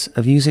surface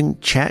of using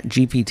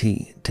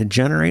ChatGPT to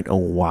generate a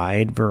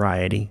wide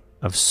variety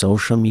of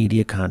social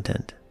media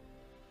content.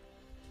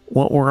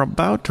 What we're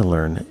about to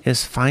learn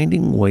is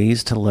finding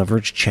ways to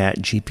leverage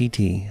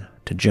ChatGPT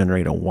to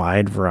generate a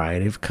wide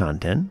variety of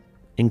content,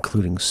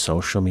 including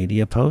social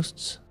media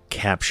posts,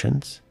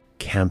 captions,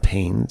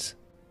 campaigns,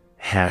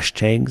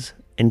 hashtags,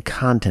 and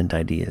content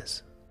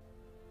ideas.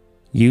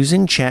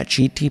 Using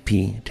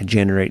ChatGPT to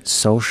generate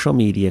social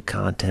media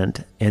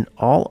content and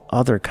all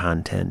other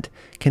content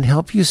can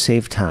help you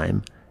save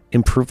time,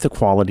 improve the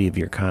quality of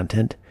your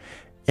content,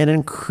 and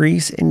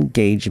increase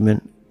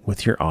engagement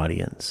with your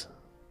audience.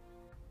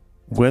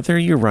 Whether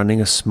you're running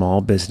a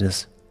small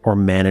business or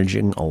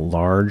managing a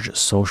large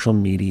social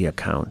media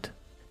account,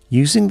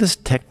 using this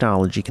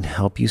technology can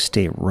help you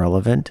stay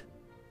relevant,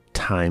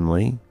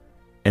 timely,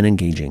 and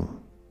engaging.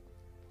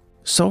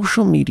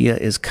 Social media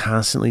is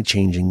constantly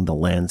changing the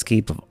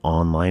landscape of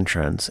online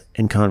trends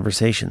and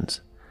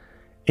conversations,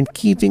 and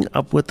keeping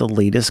up with the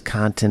latest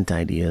content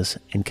ideas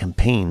and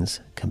campaigns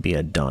can be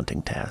a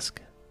daunting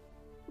task.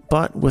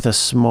 But with a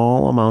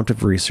small amount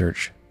of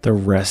research, the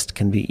rest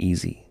can be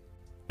easy,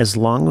 as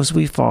long as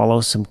we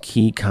follow some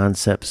key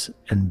concepts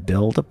and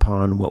build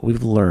upon what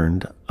we've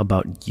learned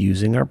about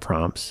using our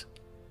prompts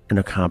in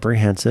a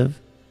comprehensive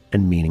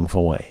and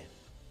meaningful way.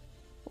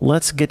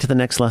 Let's get to the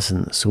next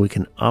lesson so we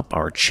can up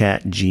our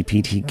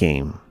ChatGPT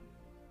game.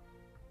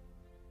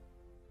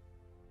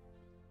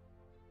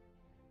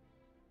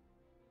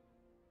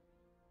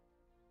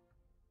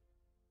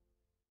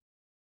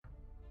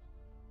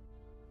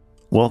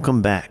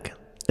 Welcome back.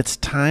 It's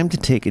time to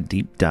take a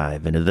deep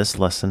dive into this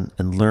lesson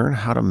and learn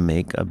how to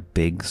make a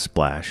big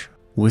splash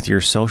with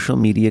your social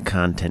media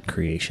content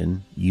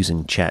creation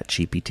using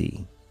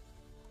ChatGPT.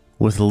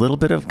 With a little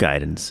bit of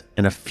guidance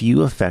and a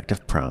few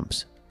effective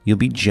prompts, you'll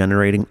be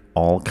generating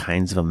all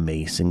kinds of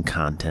amazing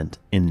content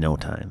in no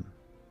time.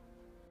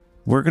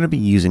 We're going to be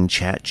using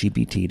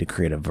ChatGPT to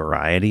create a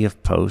variety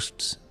of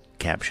posts,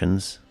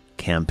 captions,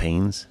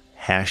 campaigns,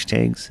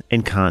 hashtags,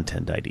 and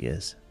content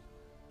ideas.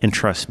 And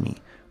trust me,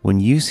 when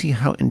you see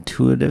how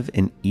intuitive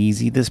and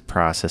easy this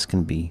process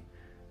can be,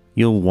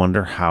 you'll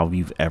wonder how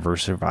you've ever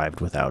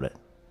survived without it.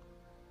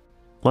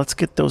 Let's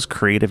get those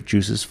creative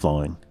juices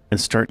flowing and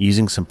start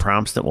using some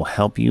prompts that will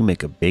help you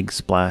make a big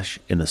splash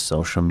in the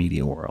social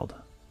media world.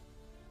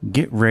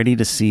 Get ready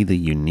to see the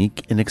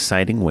unique and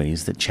exciting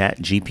ways that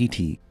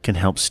ChatGPT can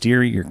help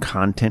steer your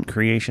content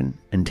creation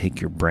and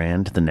take your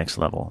brand to the next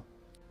level.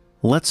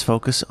 Let's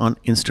focus on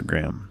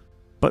Instagram,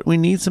 but we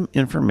need some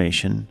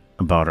information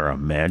about our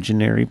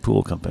imaginary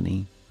pool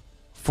company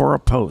for a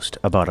post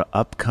about an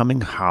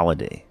upcoming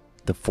holiday,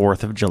 the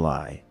 4th of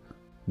July,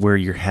 where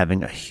you're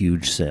having a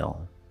huge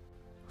sale.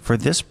 For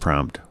this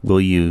prompt, we'll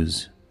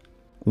use,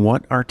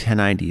 what are 10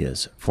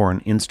 ideas for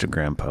an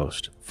Instagram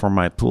post for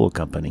my pool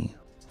company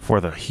for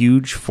the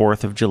huge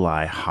 4th of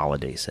July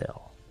holiday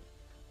sale?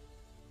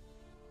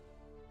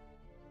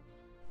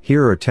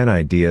 Here are 10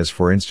 ideas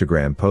for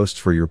Instagram posts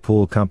for your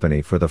pool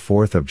company for the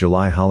 4th of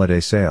July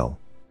holiday sale.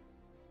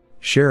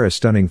 Share a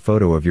stunning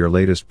photo of your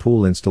latest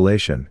pool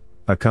installation,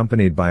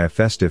 accompanied by a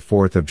festive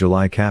 4th of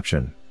July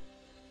caption.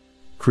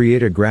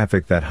 Create a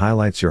graphic that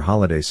highlights your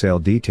holiday sale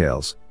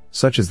details,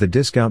 such as the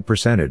discount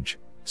percentage,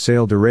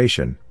 sale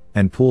duration,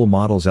 and pool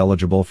models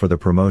eligible for the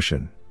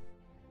promotion.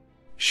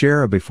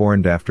 Share a before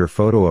and after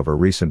photo of a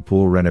recent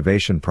pool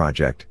renovation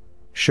project,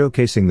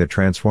 showcasing the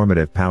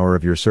transformative power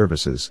of your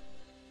services.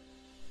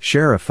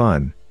 Share a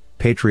fun,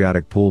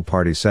 patriotic pool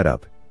party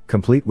setup,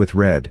 complete with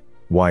red,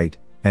 white,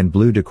 and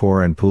blue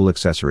decor and pool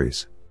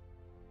accessories.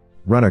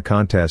 Run a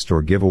contest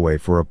or giveaway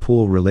for a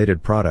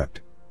pool-related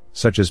product,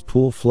 such as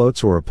pool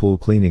floats or a pool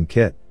cleaning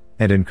kit,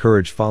 and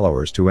encourage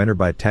followers to enter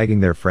by tagging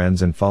their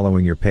friends and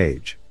following your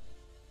page.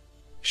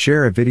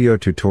 Share a video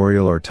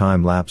tutorial or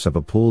time-lapse of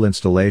a pool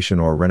installation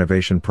or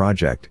renovation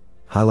project,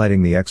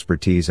 highlighting the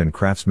expertise and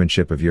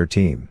craftsmanship of your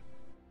team.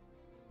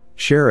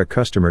 Share a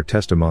customer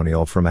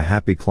testimonial from a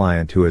happy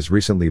client who has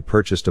recently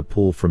purchased a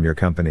pool from your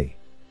company.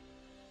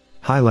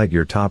 Highlight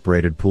your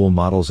top-rated pool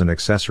models and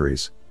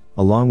accessories,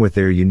 along with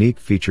their unique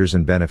features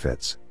and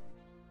benefits.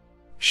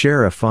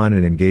 Share a fun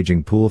and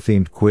engaging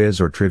pool-themed quiz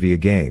or trivia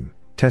game,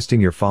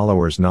 testing your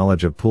followers'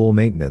 knowledge of pool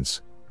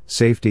maintenance,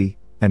 safety,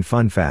 and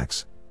fun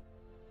facts.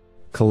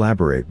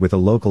 Collaborate with a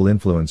local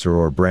influencer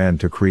or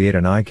brand to create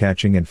an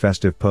eye-catching and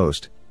festive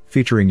post,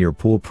 featuring your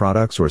pool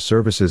products or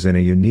services in a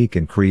unique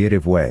and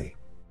creative way.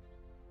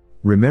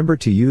 Remember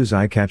to use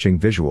eye-catching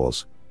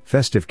visuals,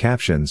 festive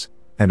captions,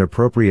 and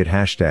appropriate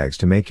hashtags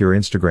to make your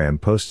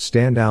Instagram post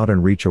stand out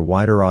and reach a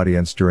wider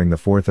audience during the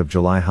 4th of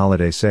July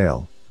holiday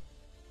sale.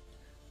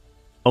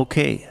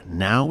 Okay,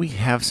 now we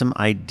have some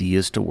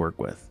ideas to work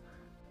with.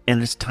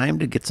 and it's time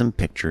to get some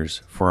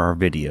pictures for our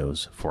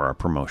videos for our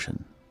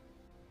promotion.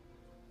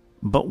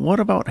 But what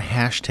about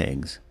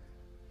hashtags,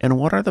 and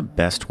what are the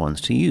best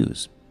ones to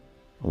use?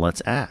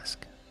 Let's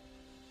ask.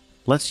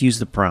 Let's use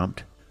the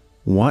prompt,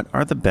 what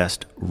are the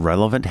best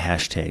relevant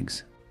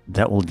hashtags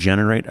that will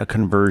generate a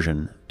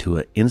conversion to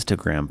an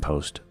Instagram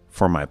post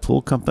for my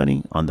pool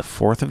company on the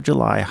 4th of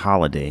July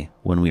holiday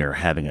when we are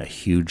having a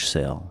huge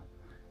sale?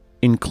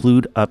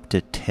 Include up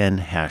to 10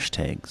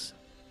 hashtags.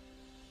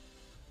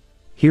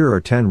 Here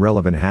are 10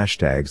 relevant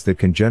hashtags that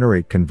can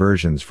generate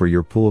conversions for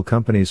your pool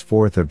company's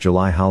 4th of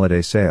July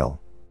holiday sale.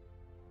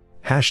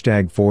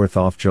 Hashtag 4th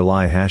of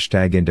July,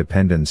 hashtag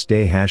Independence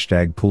Day,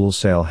 hashtag pool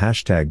sale,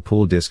 hashtag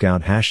pool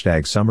discount,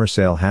 hashtag summer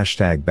sale,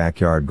 hashtag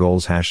backyard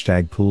goals,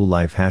 hashtag pool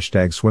life,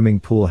 hashtag swimming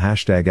pool,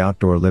 hashtag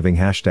outdoor living,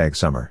 hashtag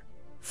summer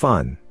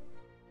fun.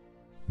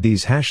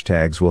 These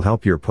hashtags will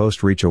help your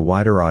post reach a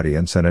wider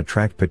audience and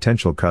attract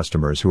potential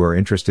customers who are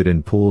interested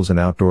in pools and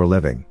outdoor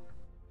living.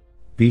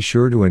 Be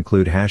sure to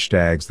include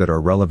hashtags that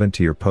are relevant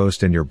to your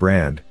post and your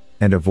brand,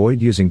 and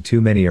avoid using too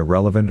many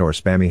irrelevant or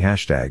spammy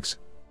hashtags.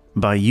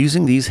 By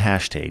using these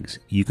hashtags,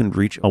 you can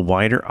reach a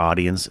wider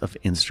audience of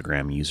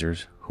Instagram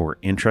users who are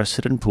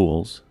interested in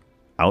pools,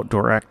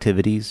 outdoor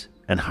activities,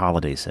 and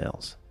holiday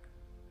sales.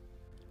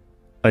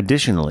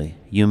 Additionally,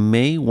 you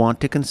may want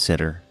to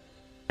consider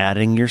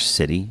adding your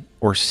city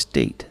or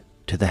state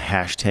to the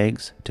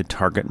hashtags to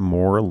target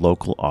more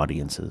local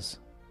audiences.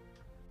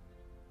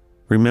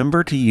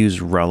 Remember to use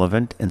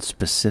relevant and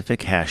specific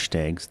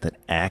hashtags that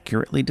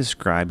accurately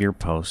describe your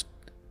post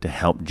to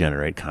help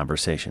generate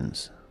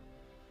conversations.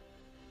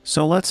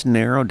 So let's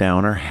narrow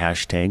down our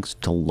hashtags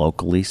to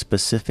locally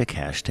specific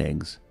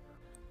hashtags.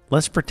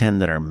 Let's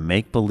pretend that our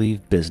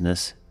make-believe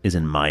business is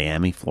in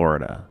Miami,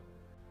 Florida,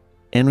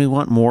 and we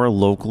want more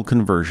local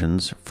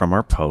conversions from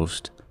our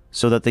post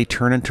so that they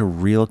turn into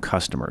real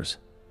customers,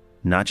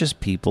 not just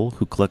people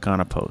who click on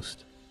a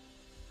post.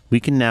 We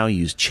can now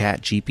use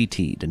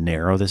ChatGPT to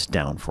narrow this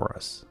down for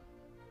us.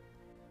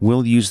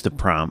 We'll use the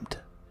prompt,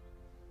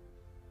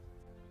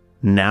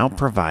 now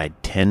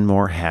provide 10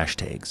 more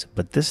hashtags,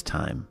 but this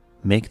time,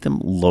 make them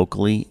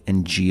locally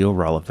and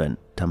geo-relevant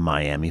to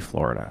Miami,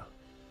 Florida.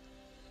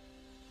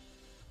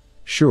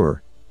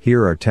 Sure,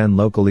 here are 10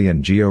 locally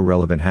and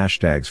geo-relevant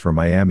hashtags for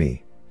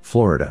Miami,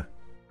 Florida.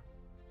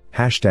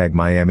 Hashtag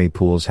Miami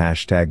pools,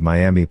 hashtag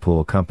Miami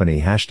pool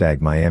company,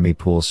 hashtag Miami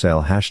pool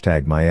sale,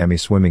 hashtag Miami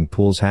swimming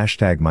pools,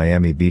 hashtag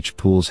Miami beach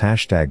pools,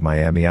 hashtag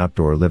Miami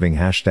outdoor living,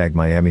 hashtag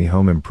Miami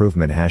home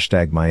improvement,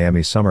 hashtag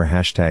Miami summer,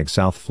 hashtag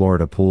South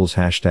Florida pools,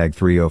 hashtag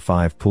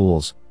 305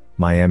 pools,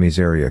 Miami's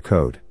area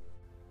code.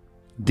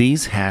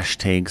 These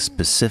hashtags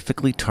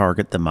specifically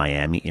target the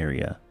Miami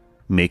area,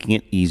 making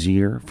it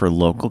easier for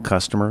local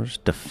customers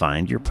to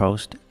find your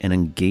post and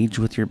engage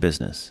with your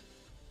business.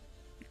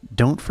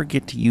 Don't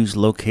forget to use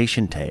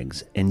location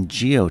tags and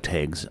geo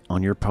tags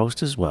on your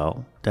post as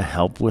well to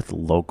help with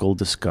local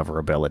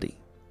discoverability.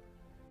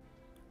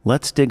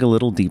 Let's dig a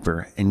little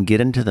deeper and get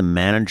into the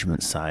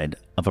management side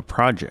of a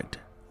project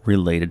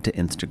related to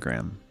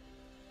Instagram.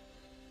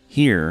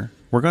 Here,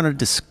 we're going to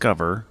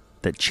discover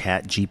that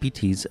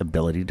ChatGPT's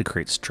ability to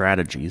create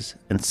strategies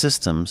and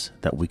systems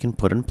that we can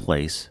put in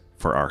place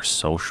for our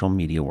social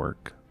media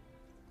work.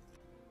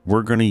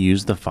 We're going to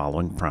use the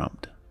following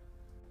prompt.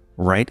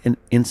 Write an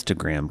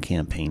Instagram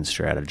campaign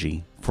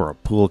strategy for a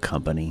pool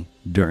company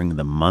during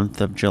the month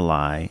of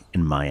July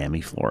in Miami,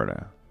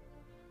 Florida.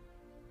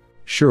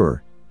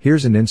 Sure,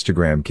 here's an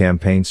Instagram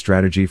campaign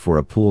strategy for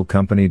a pool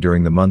company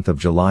during the month of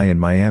July in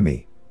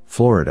Miami,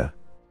 Florida.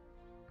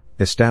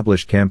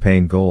 Establish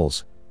campaign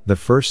goals. The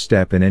first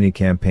step in any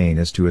campaign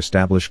is to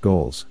establish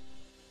goals.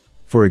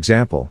 For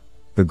example,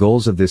 the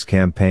goals of this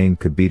campaign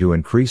could be to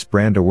increase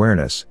brand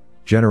awareness,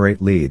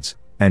 generate leads,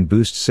 and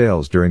boost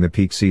sales during the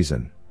peak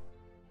season.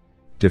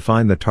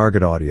 Define the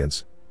target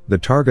audience. The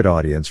target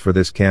audience for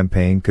this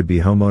campaign could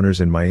be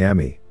homeowners in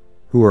Miami,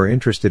 who are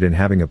interested in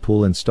having a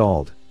pool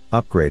installed,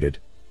 upgraded,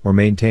 or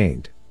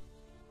maintained.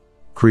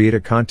 Create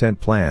a content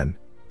plan.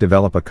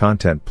 Develop a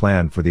content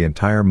plan for the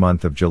entire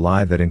month of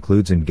July that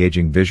includes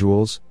engaging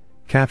visuals,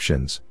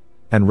 captions,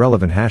 and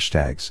relevant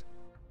hashtags.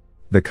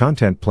 The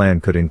content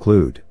plan could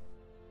include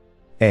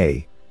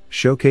A.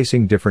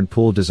 Showcasing different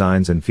pool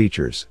designs and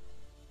features.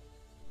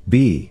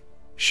 B.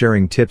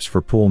 Sharing tips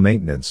for pool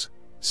maintenance,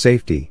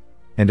 safety,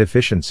 and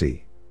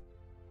efficiency.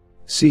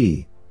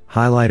 C.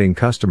 Highlighting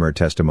customer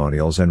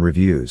testimonials and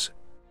reviews.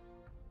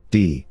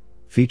 D.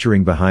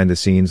 Featuring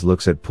behind-the-scenes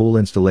looks at pool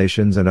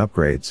installations and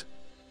upgrades.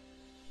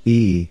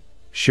 E.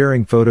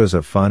 Sharing photos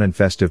of fun and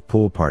festive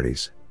pool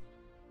parties.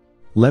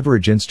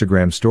 Leverage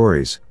Instagram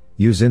stories.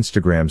 Use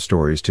Instagram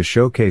stories to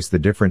showcase the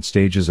different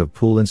stages of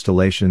pool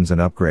installations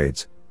and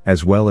upgrades,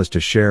 as well as to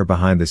share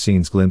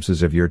behind-the-scenes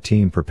glimpses of your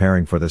team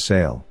preparing for the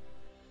sale.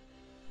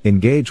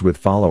 Engage with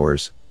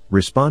followers.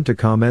 Respond to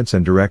comments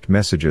and direct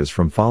messages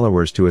from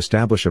followers to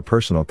establish a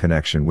personal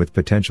connection with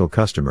potential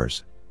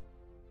customers.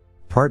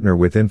 Partner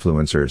with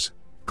influencers.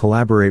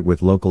 Collaborate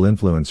with local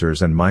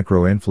influencers and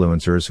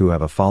micro-influencers who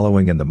have a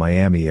following in the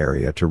Miami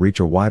area to reach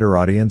a wider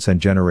audience and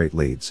generate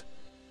leads.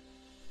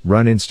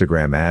 Run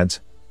Instagram ads.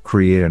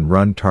 Create and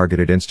run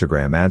targeted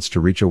Instagram ads to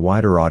reach a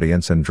wider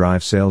audience and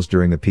drive sales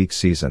during the peak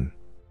season.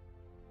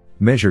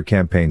 Measure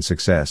campaign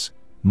success.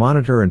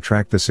 Monitor and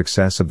track the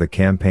success of the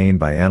campaign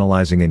by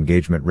analyzing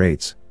engagement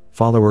rates,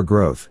 follower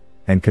growth,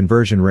 and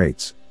conversion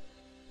rates.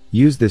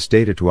 Use this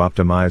data to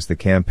optimize the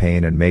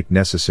campaign and make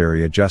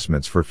necessary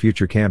adjustments for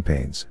future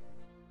campaigns.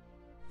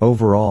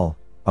 Overall,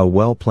 a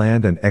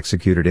well-planned and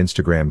executed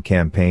Instagram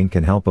campaign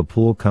can help a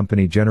pool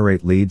company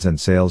generate leads and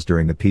sales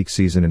during the peak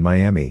season in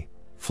Miami,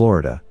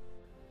 Florida.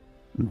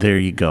 There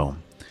you go.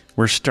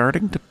 We're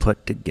starting to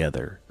put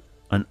together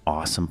an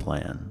awesome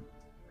plan.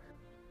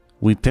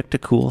 We picked a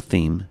cool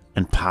theme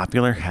and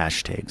popular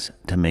hashtags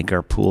to make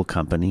our pool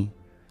company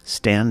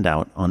stand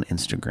out on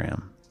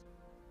Instagram.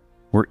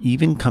 We're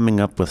even coming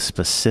up with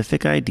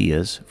specific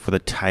ideas for the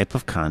type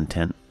of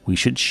content we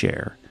should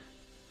share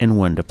and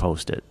when to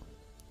post it.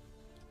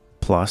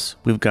 Plus,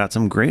 we've got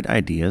some great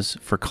ideas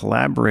for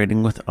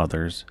collaborating with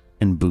others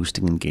and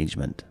boosting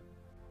engagement.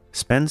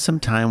 Spend some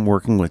time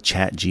working with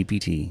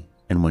ChatGPT,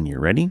 and when you're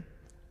ready,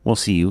 we'll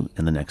see you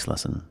in the next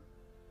lesson.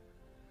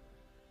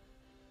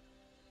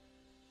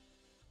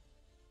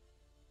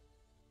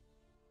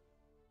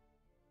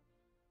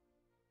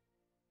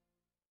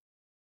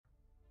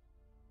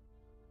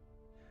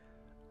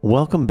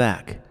 Welcome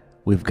back.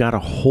 We've got a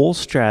whole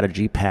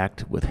strategy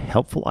packed with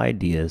helpful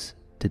ideas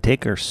to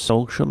take our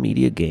social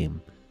media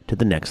game to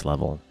the next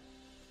level.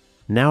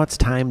 Now it's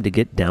time to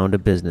get down to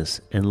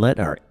business and let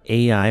our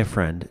AI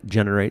friend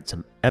generate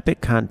some epic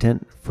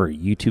content for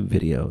YouTube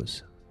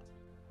videos.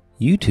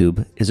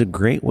 YouTube is a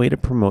great way to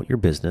promote your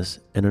business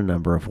in a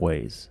number of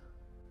ways.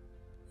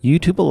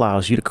 YouTube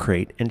allows you to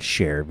create and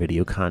share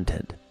video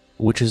content,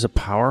 which is a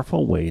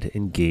powerful way to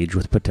engage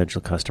with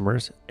potential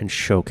customers and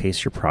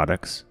showcase your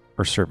products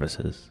or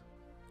services.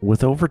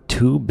 With over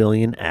 2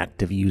 billion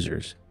active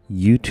users,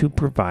 YouTube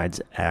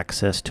provides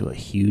access to a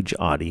huge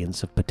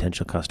audience of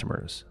potential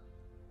customers.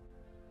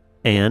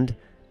 And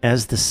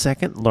as the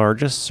second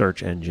largest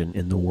search engine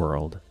in the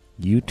world,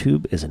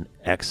 YouTube is an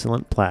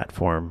excellent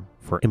platform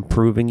for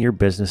improving your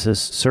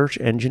business's search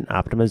engine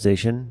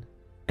optimization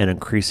and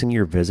increasing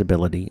your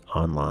visibility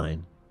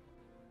online.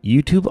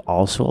 YouTube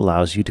also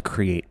allows you to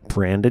create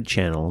branded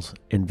channels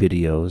and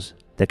videos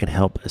that can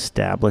help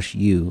establish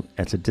you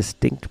as a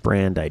distinct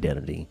brand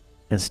identity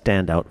and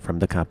stand out from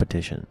the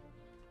competition.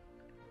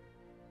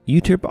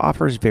 YouTube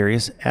offers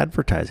various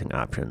advertising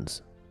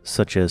options,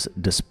 such as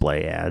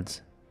display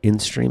ads,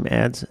 in-stream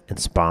ads, and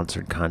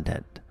sponsored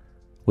content,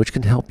 which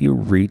can help you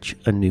reach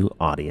a new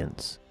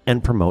audience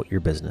and promote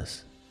your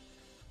business.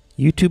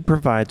 YouTube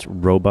provides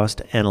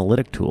robust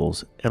analytic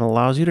tools and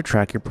allows you to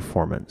track your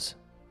performance,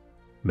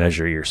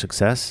 measure your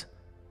success,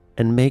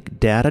 and make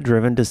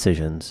data-driven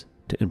decisions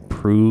to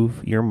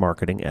improve your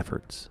marketing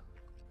efforts.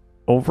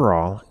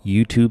 Overall,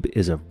 YouTube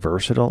is a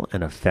versatile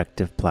and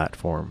effective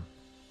platform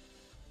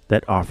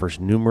that offers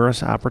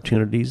numerous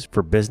opportunities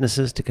for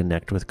businesses to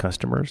connect with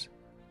customers,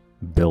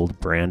 build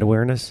brand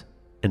awareness,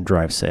 and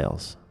drive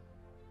sales.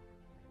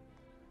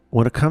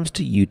 When it comes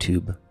to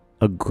YouTube,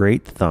 a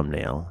great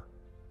thumbnail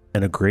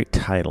and a great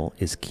title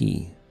is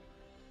key.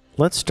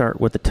 Let's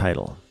start with the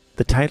title.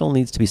 The title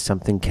needs to be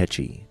something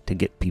catchy to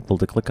get people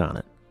to click on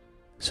it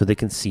so they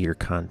can see your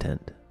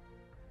content.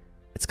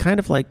 It's kind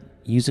of like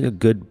using a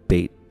good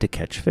bait to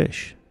catch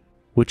fish,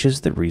 which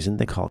is the reason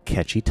they call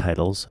catchy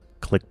titles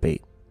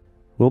clickbait.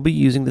 We'll be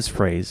using this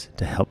phrase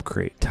to help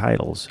create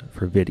titles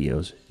for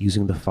videos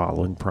using the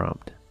following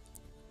prompt.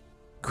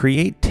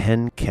 Create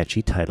 10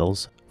 catchy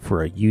titles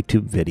for a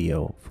YouTube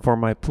video for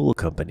my pool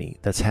company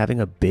that's having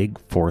a big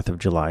 4th of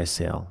July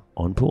sale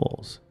on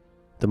pools.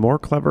 The more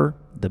clever,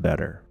 the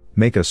better.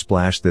 Make a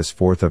splash this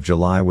 4th of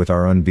July with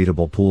our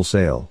unbeatable pool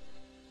sale.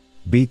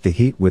 Beat the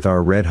heat with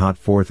our red-hot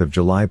 4th of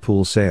July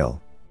pool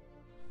sale.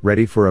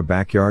 Ready for a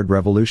backyard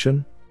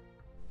revolution?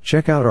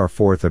 Check out our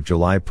 4th of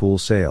July pool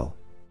sale.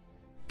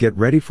 Get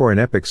ready for an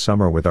epic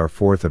summer with our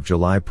 4th of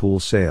July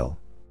pool sale.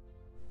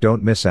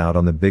 Don't miss out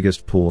on the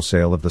biggest pool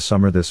sale of the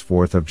summer this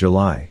 4th of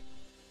July.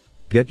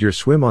 Get your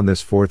swim on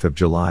this 4th of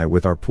July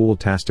with our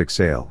Pool-tastic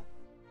sale.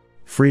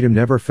 Freedom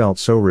never felt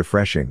so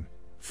refreshing.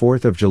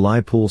 4th of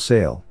July pool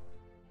sale.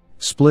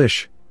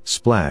 Splish,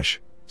 splash,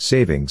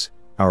 savings.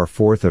 Our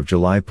 4th of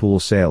July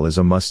pool sale is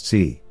a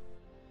must-see.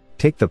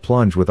 Take the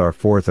plunge with our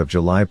 4th of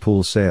July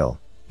pool sale,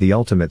 the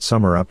ultimate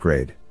summer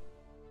upgrade.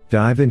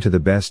 Dive into the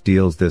best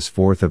deals this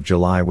 4th of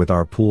July with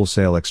our pool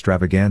sale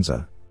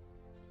extravaganza.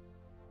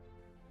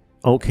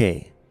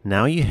 Okay,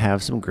 now you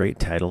have some great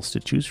titles to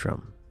choose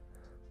from.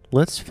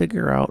 Let's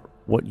figure out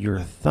what your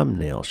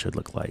thumbnail should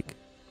look like.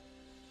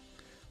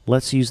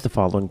 Let's use the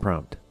following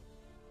prompt.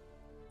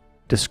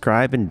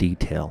 Describe in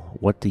detail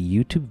what the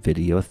YouTube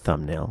video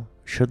thumbnail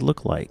should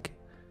look like.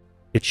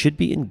 It should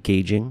be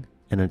engaging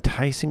and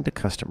enticing to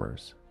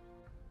customers.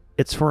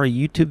 It's for a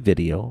YouTube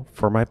video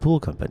for my pool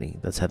company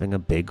that's having a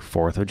big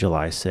 4th of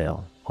July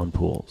sale on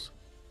pools.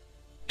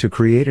 To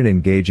create an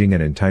engaging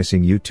and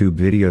enticing YouTube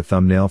video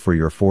thumbnail for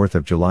your 4th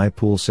of July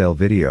pool sale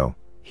video,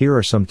 here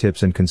are some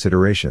tips and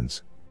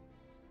considerations.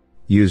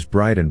 Use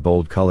bright and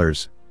bold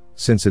colors,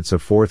 Since it's a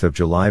 4th of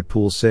July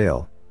pool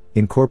sale,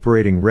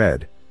 incorporating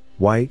red,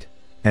 white,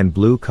 and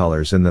blue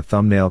colors in the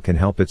thumbnail can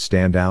help it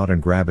stand out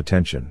and grab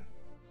attention.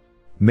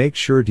 Make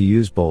sure to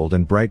use bold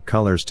and bright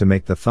colors to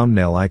make the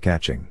thumbnail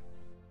eye-catching.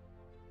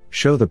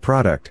 Show the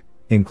product.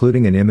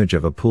 Including an image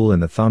of a pool in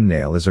the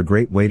thumbnail is a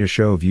great way to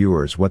show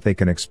viewers what they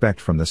can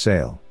expect from the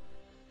sale.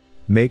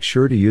 Make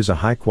sure to use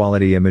a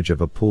high-quality image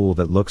of a pool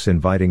that looks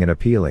inviting and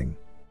appealing.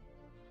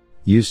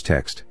 Use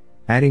text.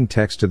 Adding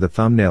text to the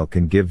thumbnail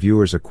can give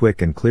viewers a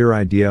quick and clear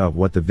idea of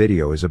what the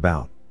video is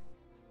about.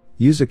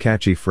 Use a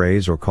catchy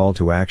phrase or call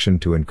to action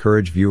to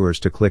encourage viewers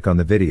to click on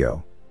the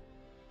video.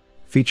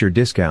 Feature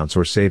discounts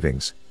or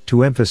savings.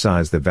 To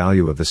emphasize the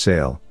value of the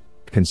sale,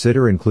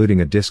 consider including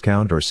a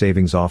discount or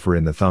savings offer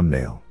in the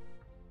thumbnail.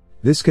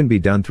 This can be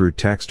done through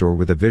text or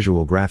with a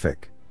visual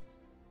graphic.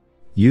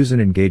 Use an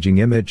engaging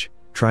image.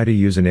 Try to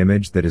use an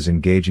image that is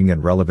engaging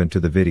and relevant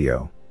to the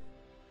video.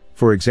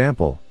 For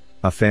example,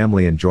 a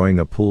family enjoying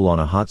a pool on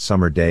a hot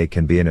summer day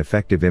can be an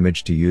effective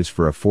image to use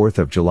for a 4th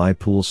of July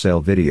pool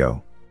sale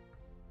video.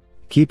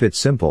 Keep it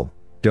simple.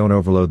 Don't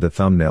overload the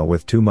thumbnail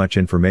with too much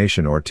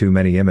information or too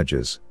many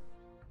images.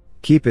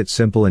 Keep it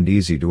simple and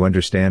easy to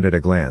understand at a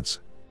glance.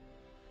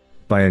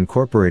 By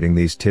incorporating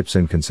these tips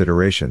and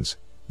considerations,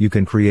 you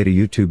can create a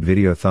YouTube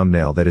video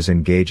thumbnail that is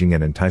engaging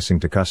and enticing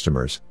to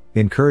customers,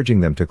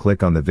 encouraging them to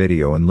click on the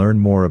video and learn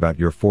more about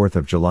your 4th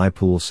of July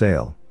pool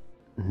sale.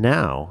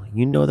 Now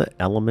you know the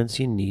elements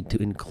you need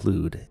to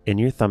include in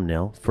your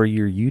thumbnail for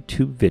your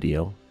YouTube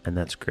video, and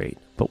that's great.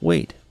 But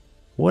wait,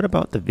 what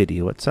about the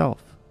video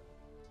itself?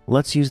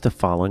 Let's use the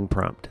following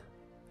prompt.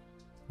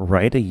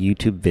 Write a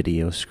YouTube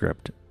video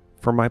script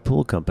for my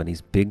pool company's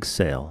big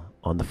sale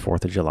on the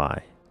 4th of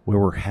July, where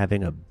we're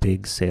having a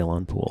big sale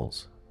on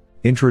pools.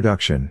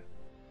 Introduction.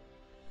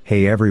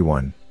 Hey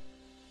everyone.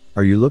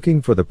 Are you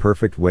looking for the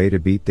perfect way to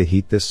beat the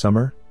heat this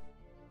summer?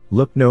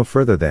 Look no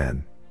further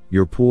than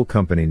your pool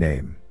company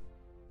name.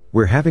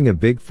 We're having a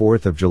big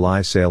 4th of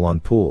July sale on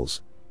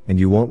pools, and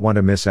you won't want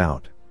to miss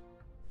out.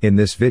 In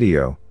this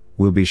video,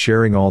 we'll be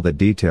sharing all the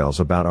details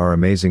about our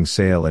amazing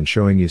sale and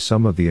showing you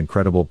some of the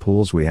incredible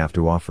pools we have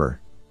to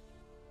offer.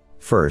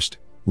 First,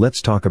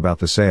 let's talk about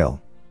the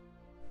sale.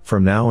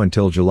 From now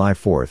until July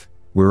 4th,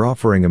 we're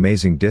offering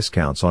amazing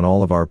discounts on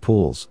all of our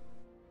pools.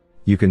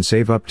 You can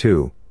save up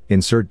to,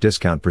 insert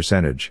discount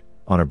percentage,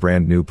 on a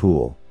brand new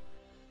pool.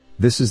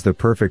 This is the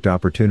perfect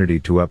opportunity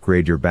to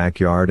upgrade your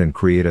backyard and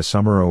create a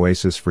summer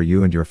oasis for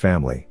you and your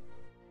family.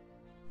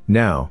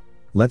 Now,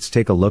 let's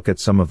take a look at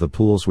some of the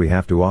pools we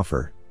have to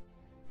offer.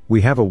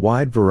 We have a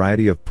wide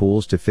variety of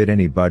pools to fit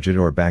any budget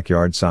or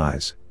backyard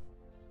size.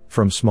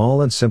 From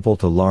small and simple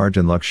to large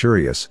and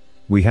luxurious,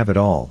 we have it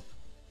all.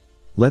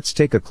 Let's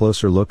take a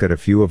closer look at a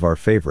few of our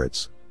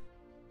favorites.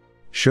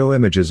 Show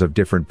images of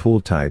different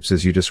pool types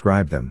as you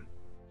describe them.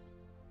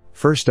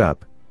 First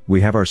up,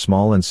 we have our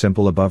small and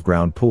simple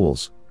above-ground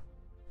pools.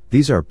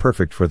 These are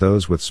perfect for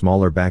those with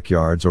smaller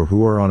backyards or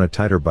who are on a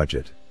tighter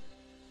budget.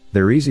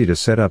 They're easy to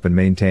set up and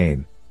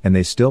maintain, and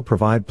they still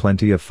provide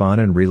plenty of fun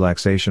and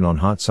relaxation on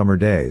hot summer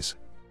days.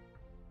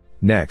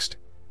 Next,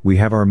 we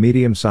have our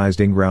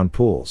medium-sized in-ground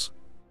pools.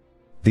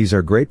 These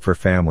are great for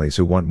families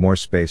who want more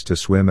space to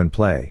swim and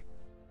play.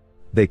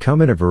 They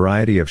come in a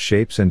variety of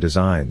shapes and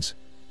designs,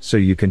 so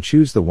you can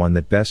choose the one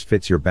that best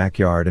fits your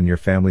backyard and your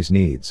family's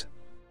needs.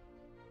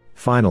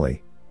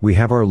 Finally, we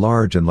have our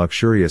large and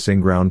luxurious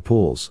in-ground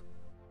pools.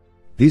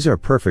 These are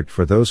perfect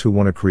for those who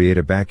want to create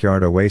a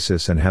backyard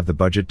oasis and have the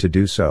budget to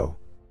do so.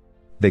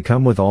 They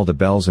come with all the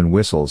bells and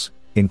whistles,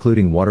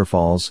 including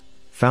waterfalls,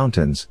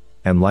 fountains,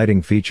 and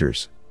lighting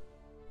features.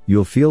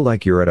 You'll feel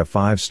like you're at a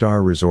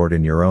 5-star resort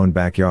in your own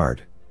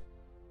backyard.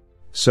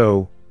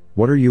 So,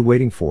 what are you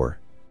waiting for?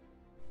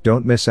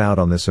 Don't miss out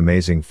on this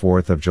amazing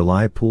 4th of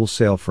July pool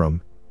sale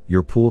from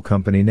your pool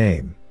company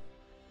name.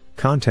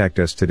 Contact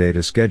us today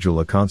to schedule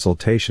a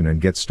consultation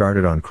and get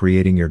started on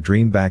creating your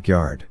dream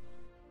backyard.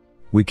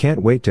 We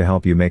can't wait to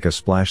help you make a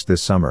splash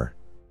this summer.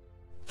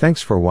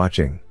 Thanks for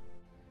watching.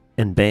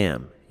 And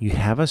bam, you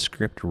have a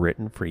script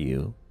written for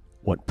you,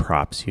 what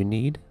props you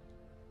need,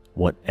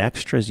 what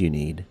extras you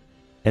need,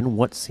 and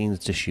what scenes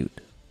to shoot.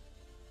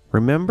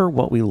 Remember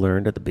what we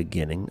learned at the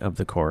beginning of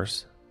the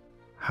course?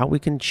 How we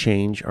can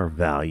change our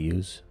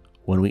values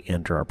when we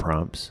enter our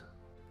prompts?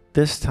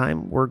 This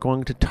time we're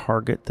going to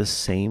target the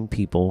same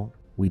people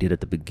we did at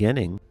the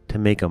beginning to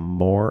make a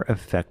more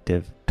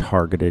effective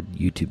targeted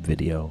YouTube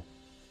video.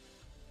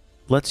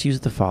 Let's use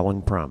the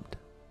following prompt.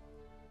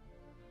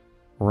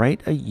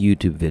 Write a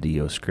YouTube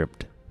video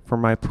script for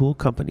my pool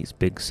company's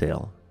big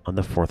sale on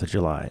the 4th of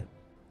July,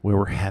 where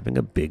we're having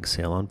a big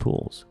sale on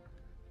pools.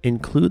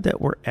 Include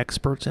that we're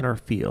experts in our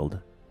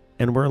field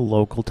and we're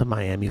local to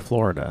Miami,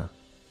 Florida,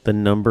 the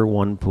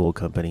 #1 pool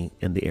company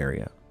in the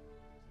area.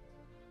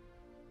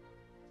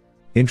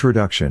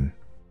 Introduction.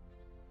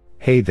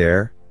 Hey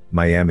there,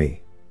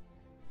 Miami.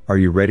 Are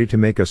you ready to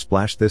make a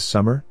splash this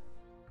summer?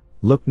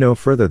 Look no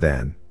further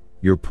than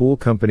your pool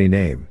company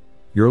name,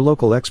 your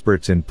local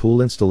experts in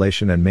pool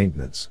installation and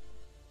maintenance.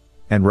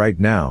 And right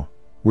now,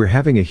 we're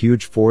having a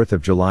huge 4th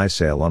of July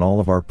sale on all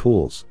of our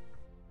pools.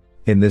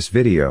 In this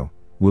video,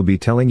 we'll be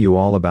telling you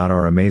all about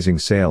our amazing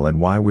sale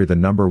and why we're the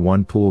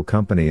 #1 pool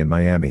company in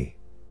Miami.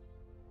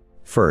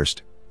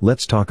 First,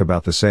 let's talk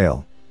about the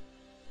sale.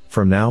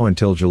 From now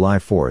until July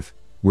 4th,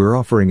 we're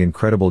offering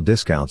incredible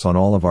discounts on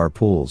all of our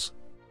pools.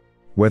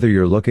 Whether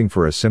you're looking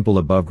for a simple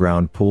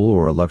above-ground pool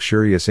or a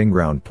luxurious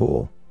in-ground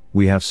pool,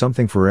 we have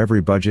something for every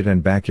budget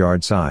and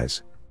backyard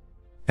size.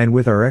 And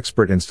with our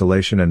expert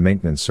installation and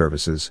maintenance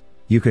services,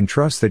 you can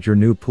trust that your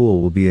new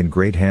pool will be in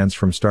great hands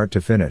from start to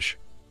finish.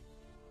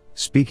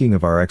 Speaking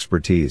of our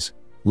expertise,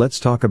 let's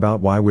talk about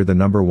why we're the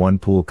 #1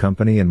 pool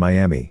company in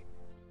Miami.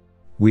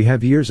 We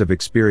have years of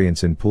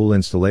experience in pool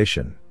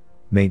installation,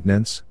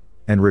 maintenance,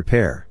 and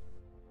repair.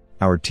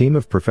 Our team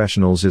of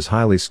professionals is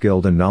highly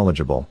skilled and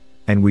knowledgeable,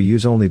 and we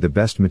use only the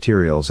best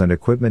materials and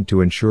equipment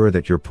to ensure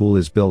that your pool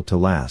is built to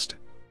last.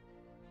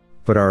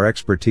 But our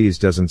expertise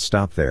doesn't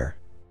stop there.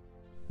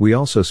 We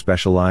also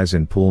specialize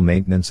in pool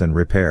maintenance and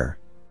repair.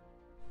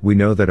 We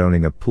know that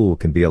owning a pool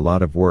can be a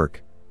lot of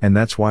work, and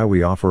that's why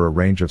we offer a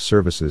range of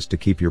services to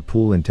keep your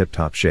pool in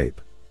tip-top shape.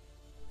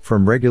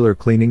 From regular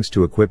cleanings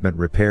to equipment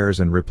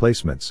repairs and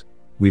replacements,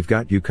 we've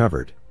got you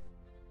covered.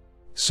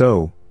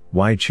 So,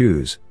 why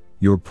choose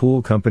your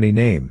pool company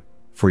name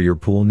for your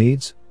pool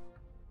needs?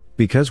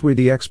 Because we're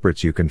the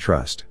experts you can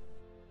trust.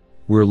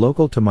 We're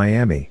local to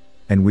Miami,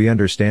 and we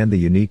understand the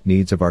unique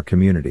needs of our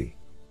community.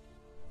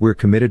 We're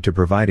committed to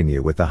providing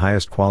you with the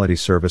highest quality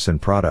service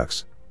and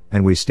products,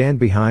 and we stand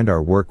behind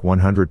our work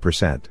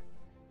 100%.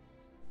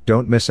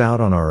 Don't miss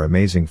out on our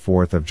amazing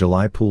 4th of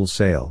July pool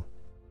sale.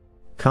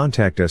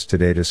 Contact us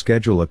today to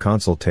schedule a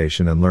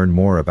consultation and learn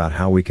more about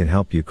how we can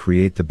help you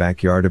create the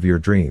backyard of your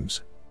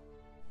dreams.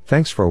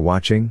 Thanks for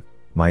watching,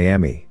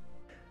 Miami.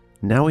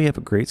 Now we have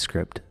a great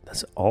script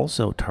that's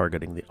also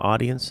targeting the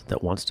audience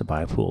that wants to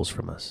buy pools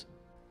from us.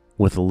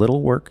 With a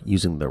little work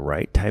using the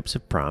right types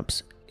of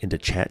prompts into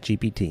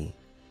ChatGPT,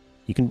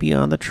 you can be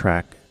on the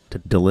track to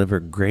deliver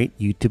great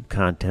YouTube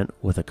content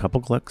with a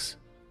couple clicks,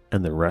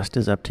 and the rest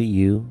is up to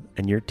you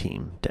and your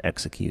team to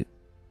execute.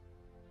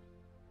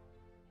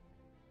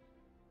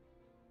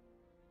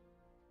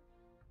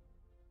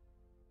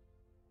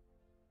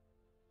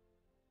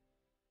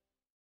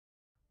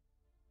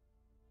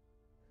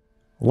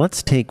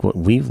 Let's take what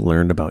we've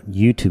learned about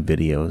YouTube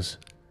videos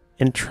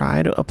and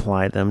try to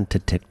apply them to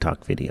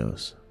TikTok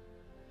videos.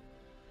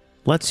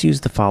 Let's use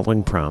the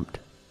following prompt.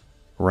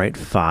 Write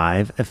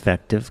 5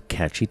 effective,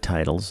 catchy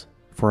titles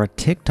for a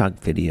TikTok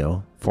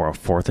video for a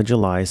 4th of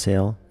July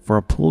sale for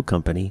a pool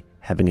company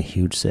having a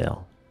huge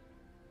sale.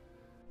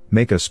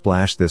 Make a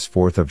splash this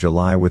 4th of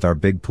July with our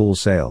big pool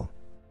sale.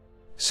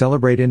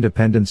 Celebrate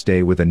Independence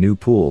Day with a new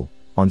pool,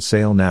 on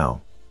sale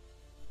now.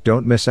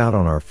 Don't miss out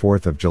on our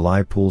 4th of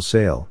July pool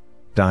sale.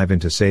 Dive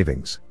into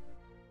savings.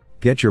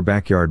 Get your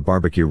backyard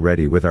barbecue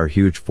ready with our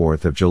huge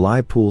 4th of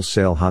July pool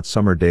sale. Hot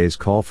summer days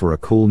call for a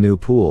cool new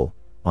pool,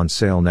 on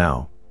sale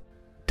now.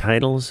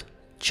 Titles,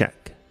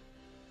 check.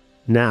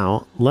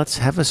 Now, let's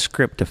have a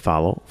script to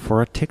follow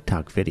for a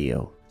TikTok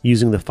video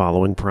using the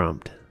following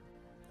prompt.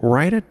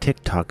 Write a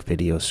TikTok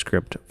video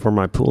script for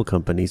my pool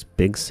company's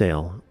big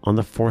sale on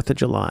the 4th of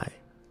July,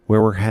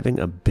 where we're having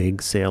a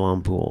big sale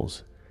on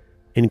pools.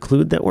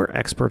 Include that we're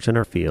experts in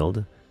our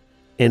field,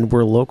 and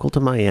we're local to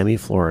Miami,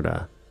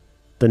 Florida,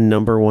 the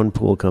 #1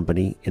 pool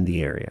company in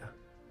the area.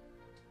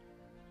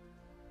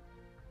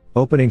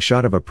 Opening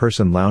shot of a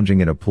person lounging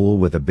in a pool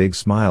with a big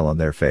smile on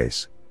their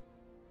face.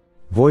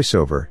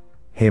 Voiceover,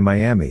 hey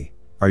Miami,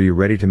 are you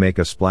ready to make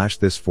a splash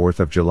this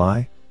 4th of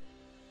July?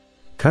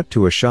 Cut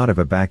to a shot of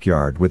a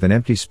backyard with an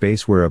empty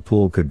space where a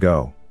pool could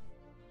go.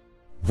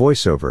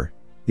 Voiceover,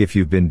 if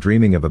you've been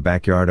dreaming of a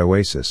backyard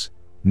oasis,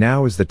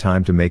 now is the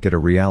time to make it a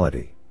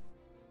reality.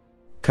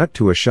 Cut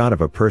to a shot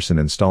of a person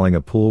installing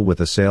a pool with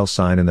a sale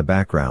sign in the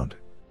background.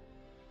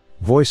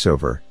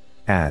 Voiceover,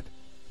 at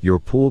your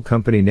pool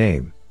company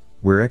name,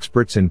 we're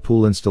experts in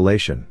pool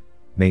installation,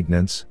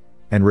 maintenance,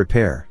 and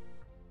repair.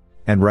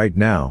 And right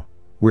now,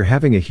 we're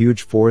having a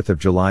huge 4th of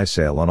July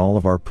sale on all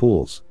of our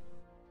pools.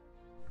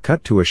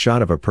 Cut to a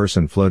shot of a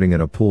person floating in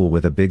a pool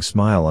with a big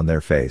smile on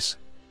their face.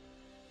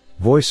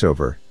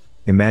 Voiceover,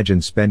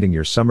 imagine spending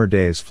your summer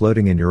days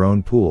floating in your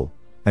own pool,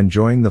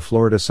 enjoying the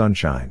Florida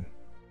sunshine.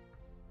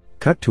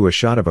 Cut to a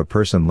shot of a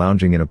person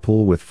lounging in a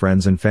pool with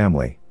friends and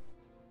family.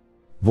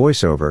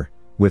 Voiceover,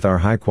 with our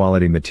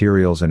high-quality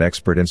materials and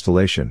expert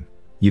installation,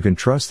 you can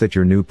trust that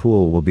your new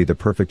pool will be the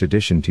perfect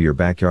addition to your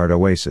backyard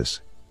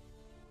oasis.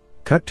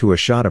 Cut to a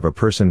shot of a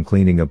person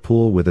cleaning a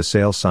pool with a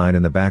sale sign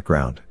in the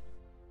background.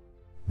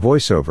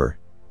 Voiceover,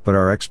 but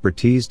our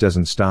expertise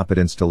doesn't stop at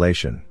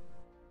installation.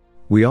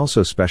 We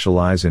also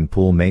specialize in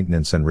pool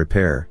maintenance and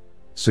repair,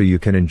 so you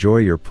can enjoy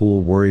your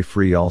pool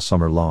worry-free all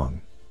summer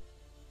long.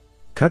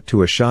 Cut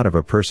to a shot of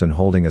a person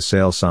holding a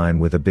sale sign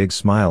with a big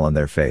smile on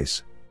their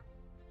face.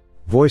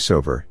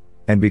 Voiceover,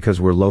 and because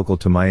we're local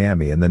to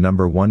Miami and the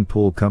 #1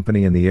 pool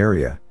company in the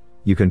area,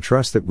 you can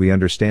trust that we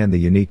understand the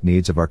unique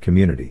needs of our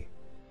community.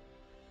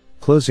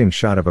 Closing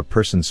shot of a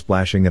person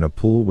splashing in a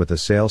pool with a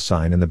sale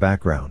sign in the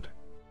background.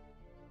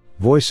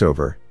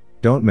 Voiceover,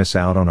 don't miss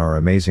out on our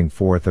amazing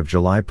 4th of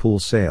July pool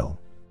sale.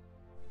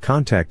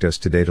 Contact us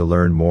today to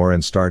learn more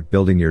and start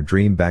building your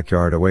dream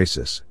backyard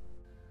oasis.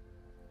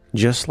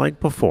 Just like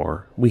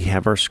before, we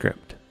have our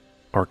script,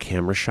 our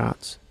camera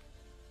shots,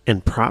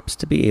 and props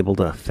to be able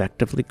to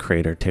effectively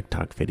create our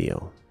TikTok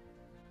video.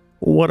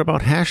 What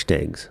about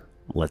hashtags?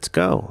 Let's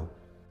go.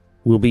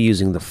 We'll be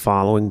using the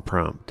following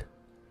prompt.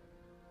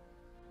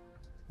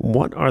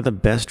 What are the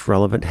best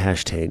relevant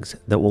hashtags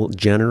that will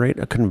generate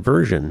a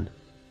conversion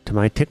to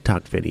my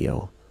TikTok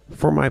video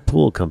for my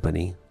pool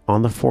company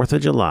on the 4th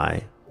of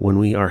July when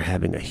we are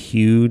having a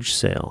huge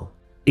sale?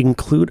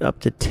 Include up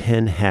to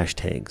 10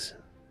 hashtags.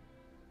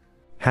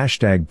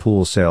 Hashtag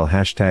pool sale,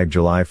 hashtag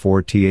July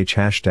 4th,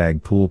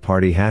 hashtag pool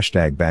party,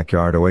 hashtag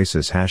backyard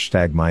oasis,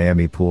 hashtag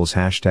Miami pools,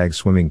 hashtag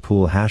swimming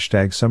pool,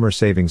 hashtag summer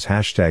savings,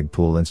 hashtag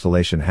pool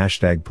installation,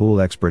 hashtag pool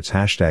experts,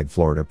 hashtag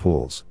Florida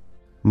pools.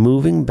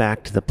 Moving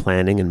back to the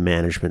planning and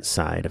management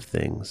side of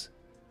things,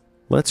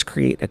 let's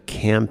create a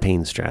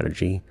campaign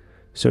strategy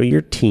so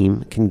your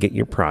team can get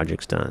your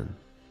projects done.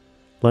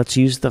 Let's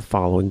use the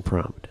following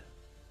prompt.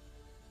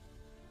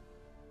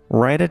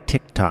 Write a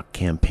TikTok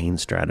campaign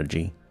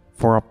strategy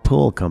for a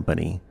pool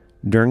company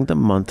during the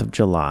month of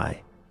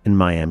July in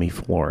Miami,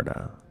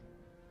 Florida.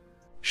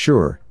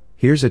 Sure,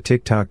 here's a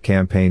TikTok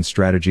campaign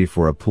strategy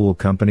for a pool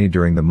company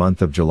during the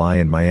month of July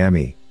in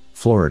Miami,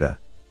 Florida.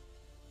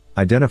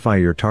 Identify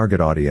your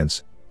target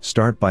audience.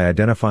 Start by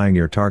identifying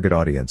your target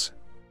audience.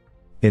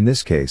 In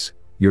this case,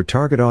 your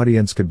target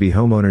audience could be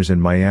homeowners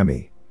in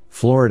Miami,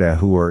 Florida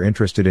who are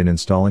interested in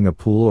installing a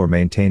pool or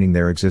maintaining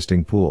their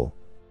existing pool.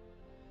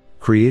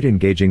 Create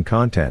engaging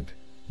content.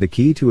 The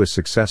key to a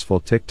successful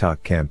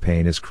TikTok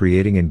campaign is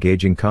creating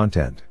engaging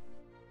content.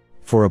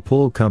 For a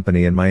pool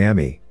company in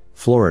Miami,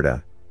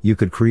 Florida, you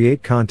could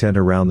create content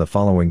around the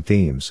following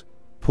themes: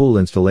 pool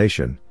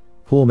installation,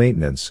 pool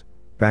maintenance,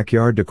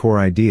 backyard decor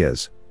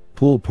ideas,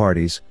 pool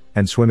parties,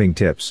 and swimming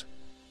tips.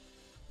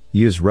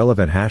 Use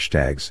relevant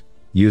hashtags.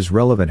 Use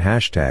relevant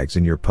hashtags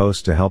in your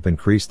posts to help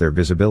increase their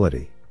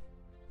visibility.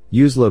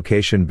 Use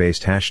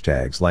location-based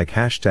hashtags like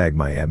hashtag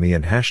Miami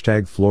and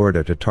hashtag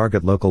Florida to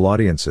target local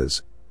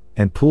audiences,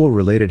 and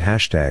pool-related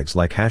hashtags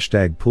like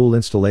hashtag pool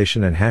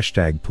installation and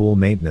hashtag pool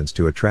maintenance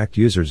to attract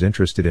users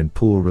interested in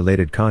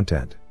pool-related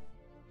content.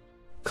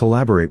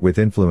 Collaborate with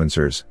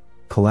influencers.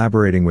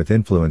 Collaborating with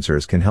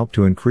influencers can help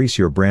to increase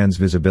your brand's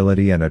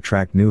visibility and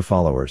attract new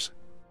followers.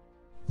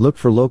 Look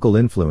for local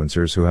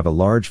influencers who have a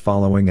large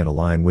following and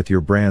align with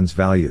your brand's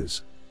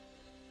values.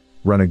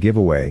 Run a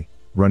giveaway.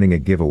 Running a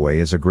giveaway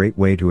is a great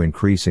way to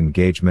increase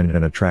engagement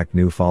and attract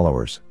new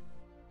followers.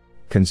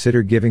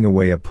 Consider giving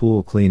away a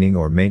pool cleaning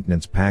or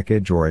maintenance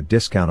package or a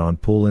discount on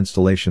pool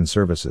installation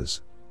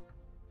services.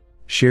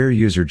 Share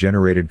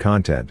user-generated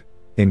content.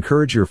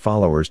 Encourage your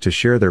followers to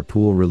share their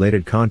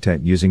pool-related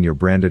content using your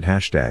branded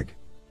hashtag.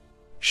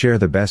 Share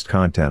the best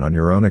content on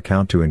your own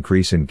account to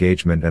increase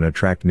engagement and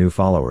attract new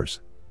followers.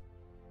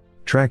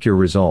 Track your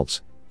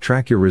results.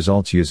 Track your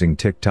results using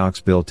TikTok's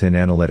built-in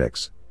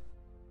analytics.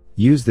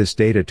 Use this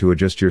data to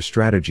adjust your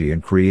strategy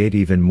and create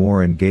even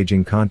more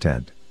engaging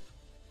content.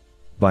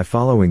 By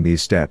following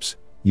these steps,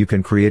 you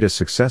can create a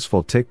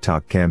successful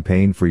TikTok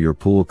campaign for your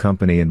pool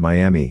company in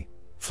Miami,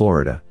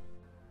 Florida.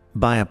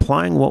 By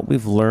applying what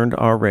we've learned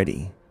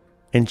already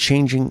and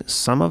changing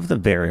some of the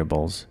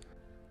variables,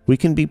 we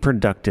can be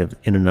productive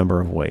in a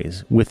number of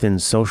ways within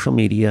social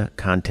media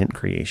content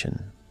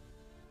creation.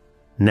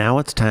 Now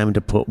it's time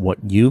to put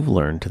what you've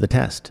learned to the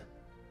test.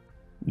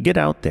 Get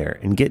out there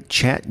and get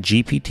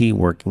ChatGPT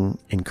working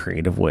in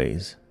creative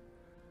ways.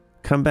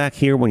 Come back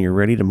here when you're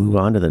ready to move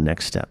on to the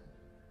next step.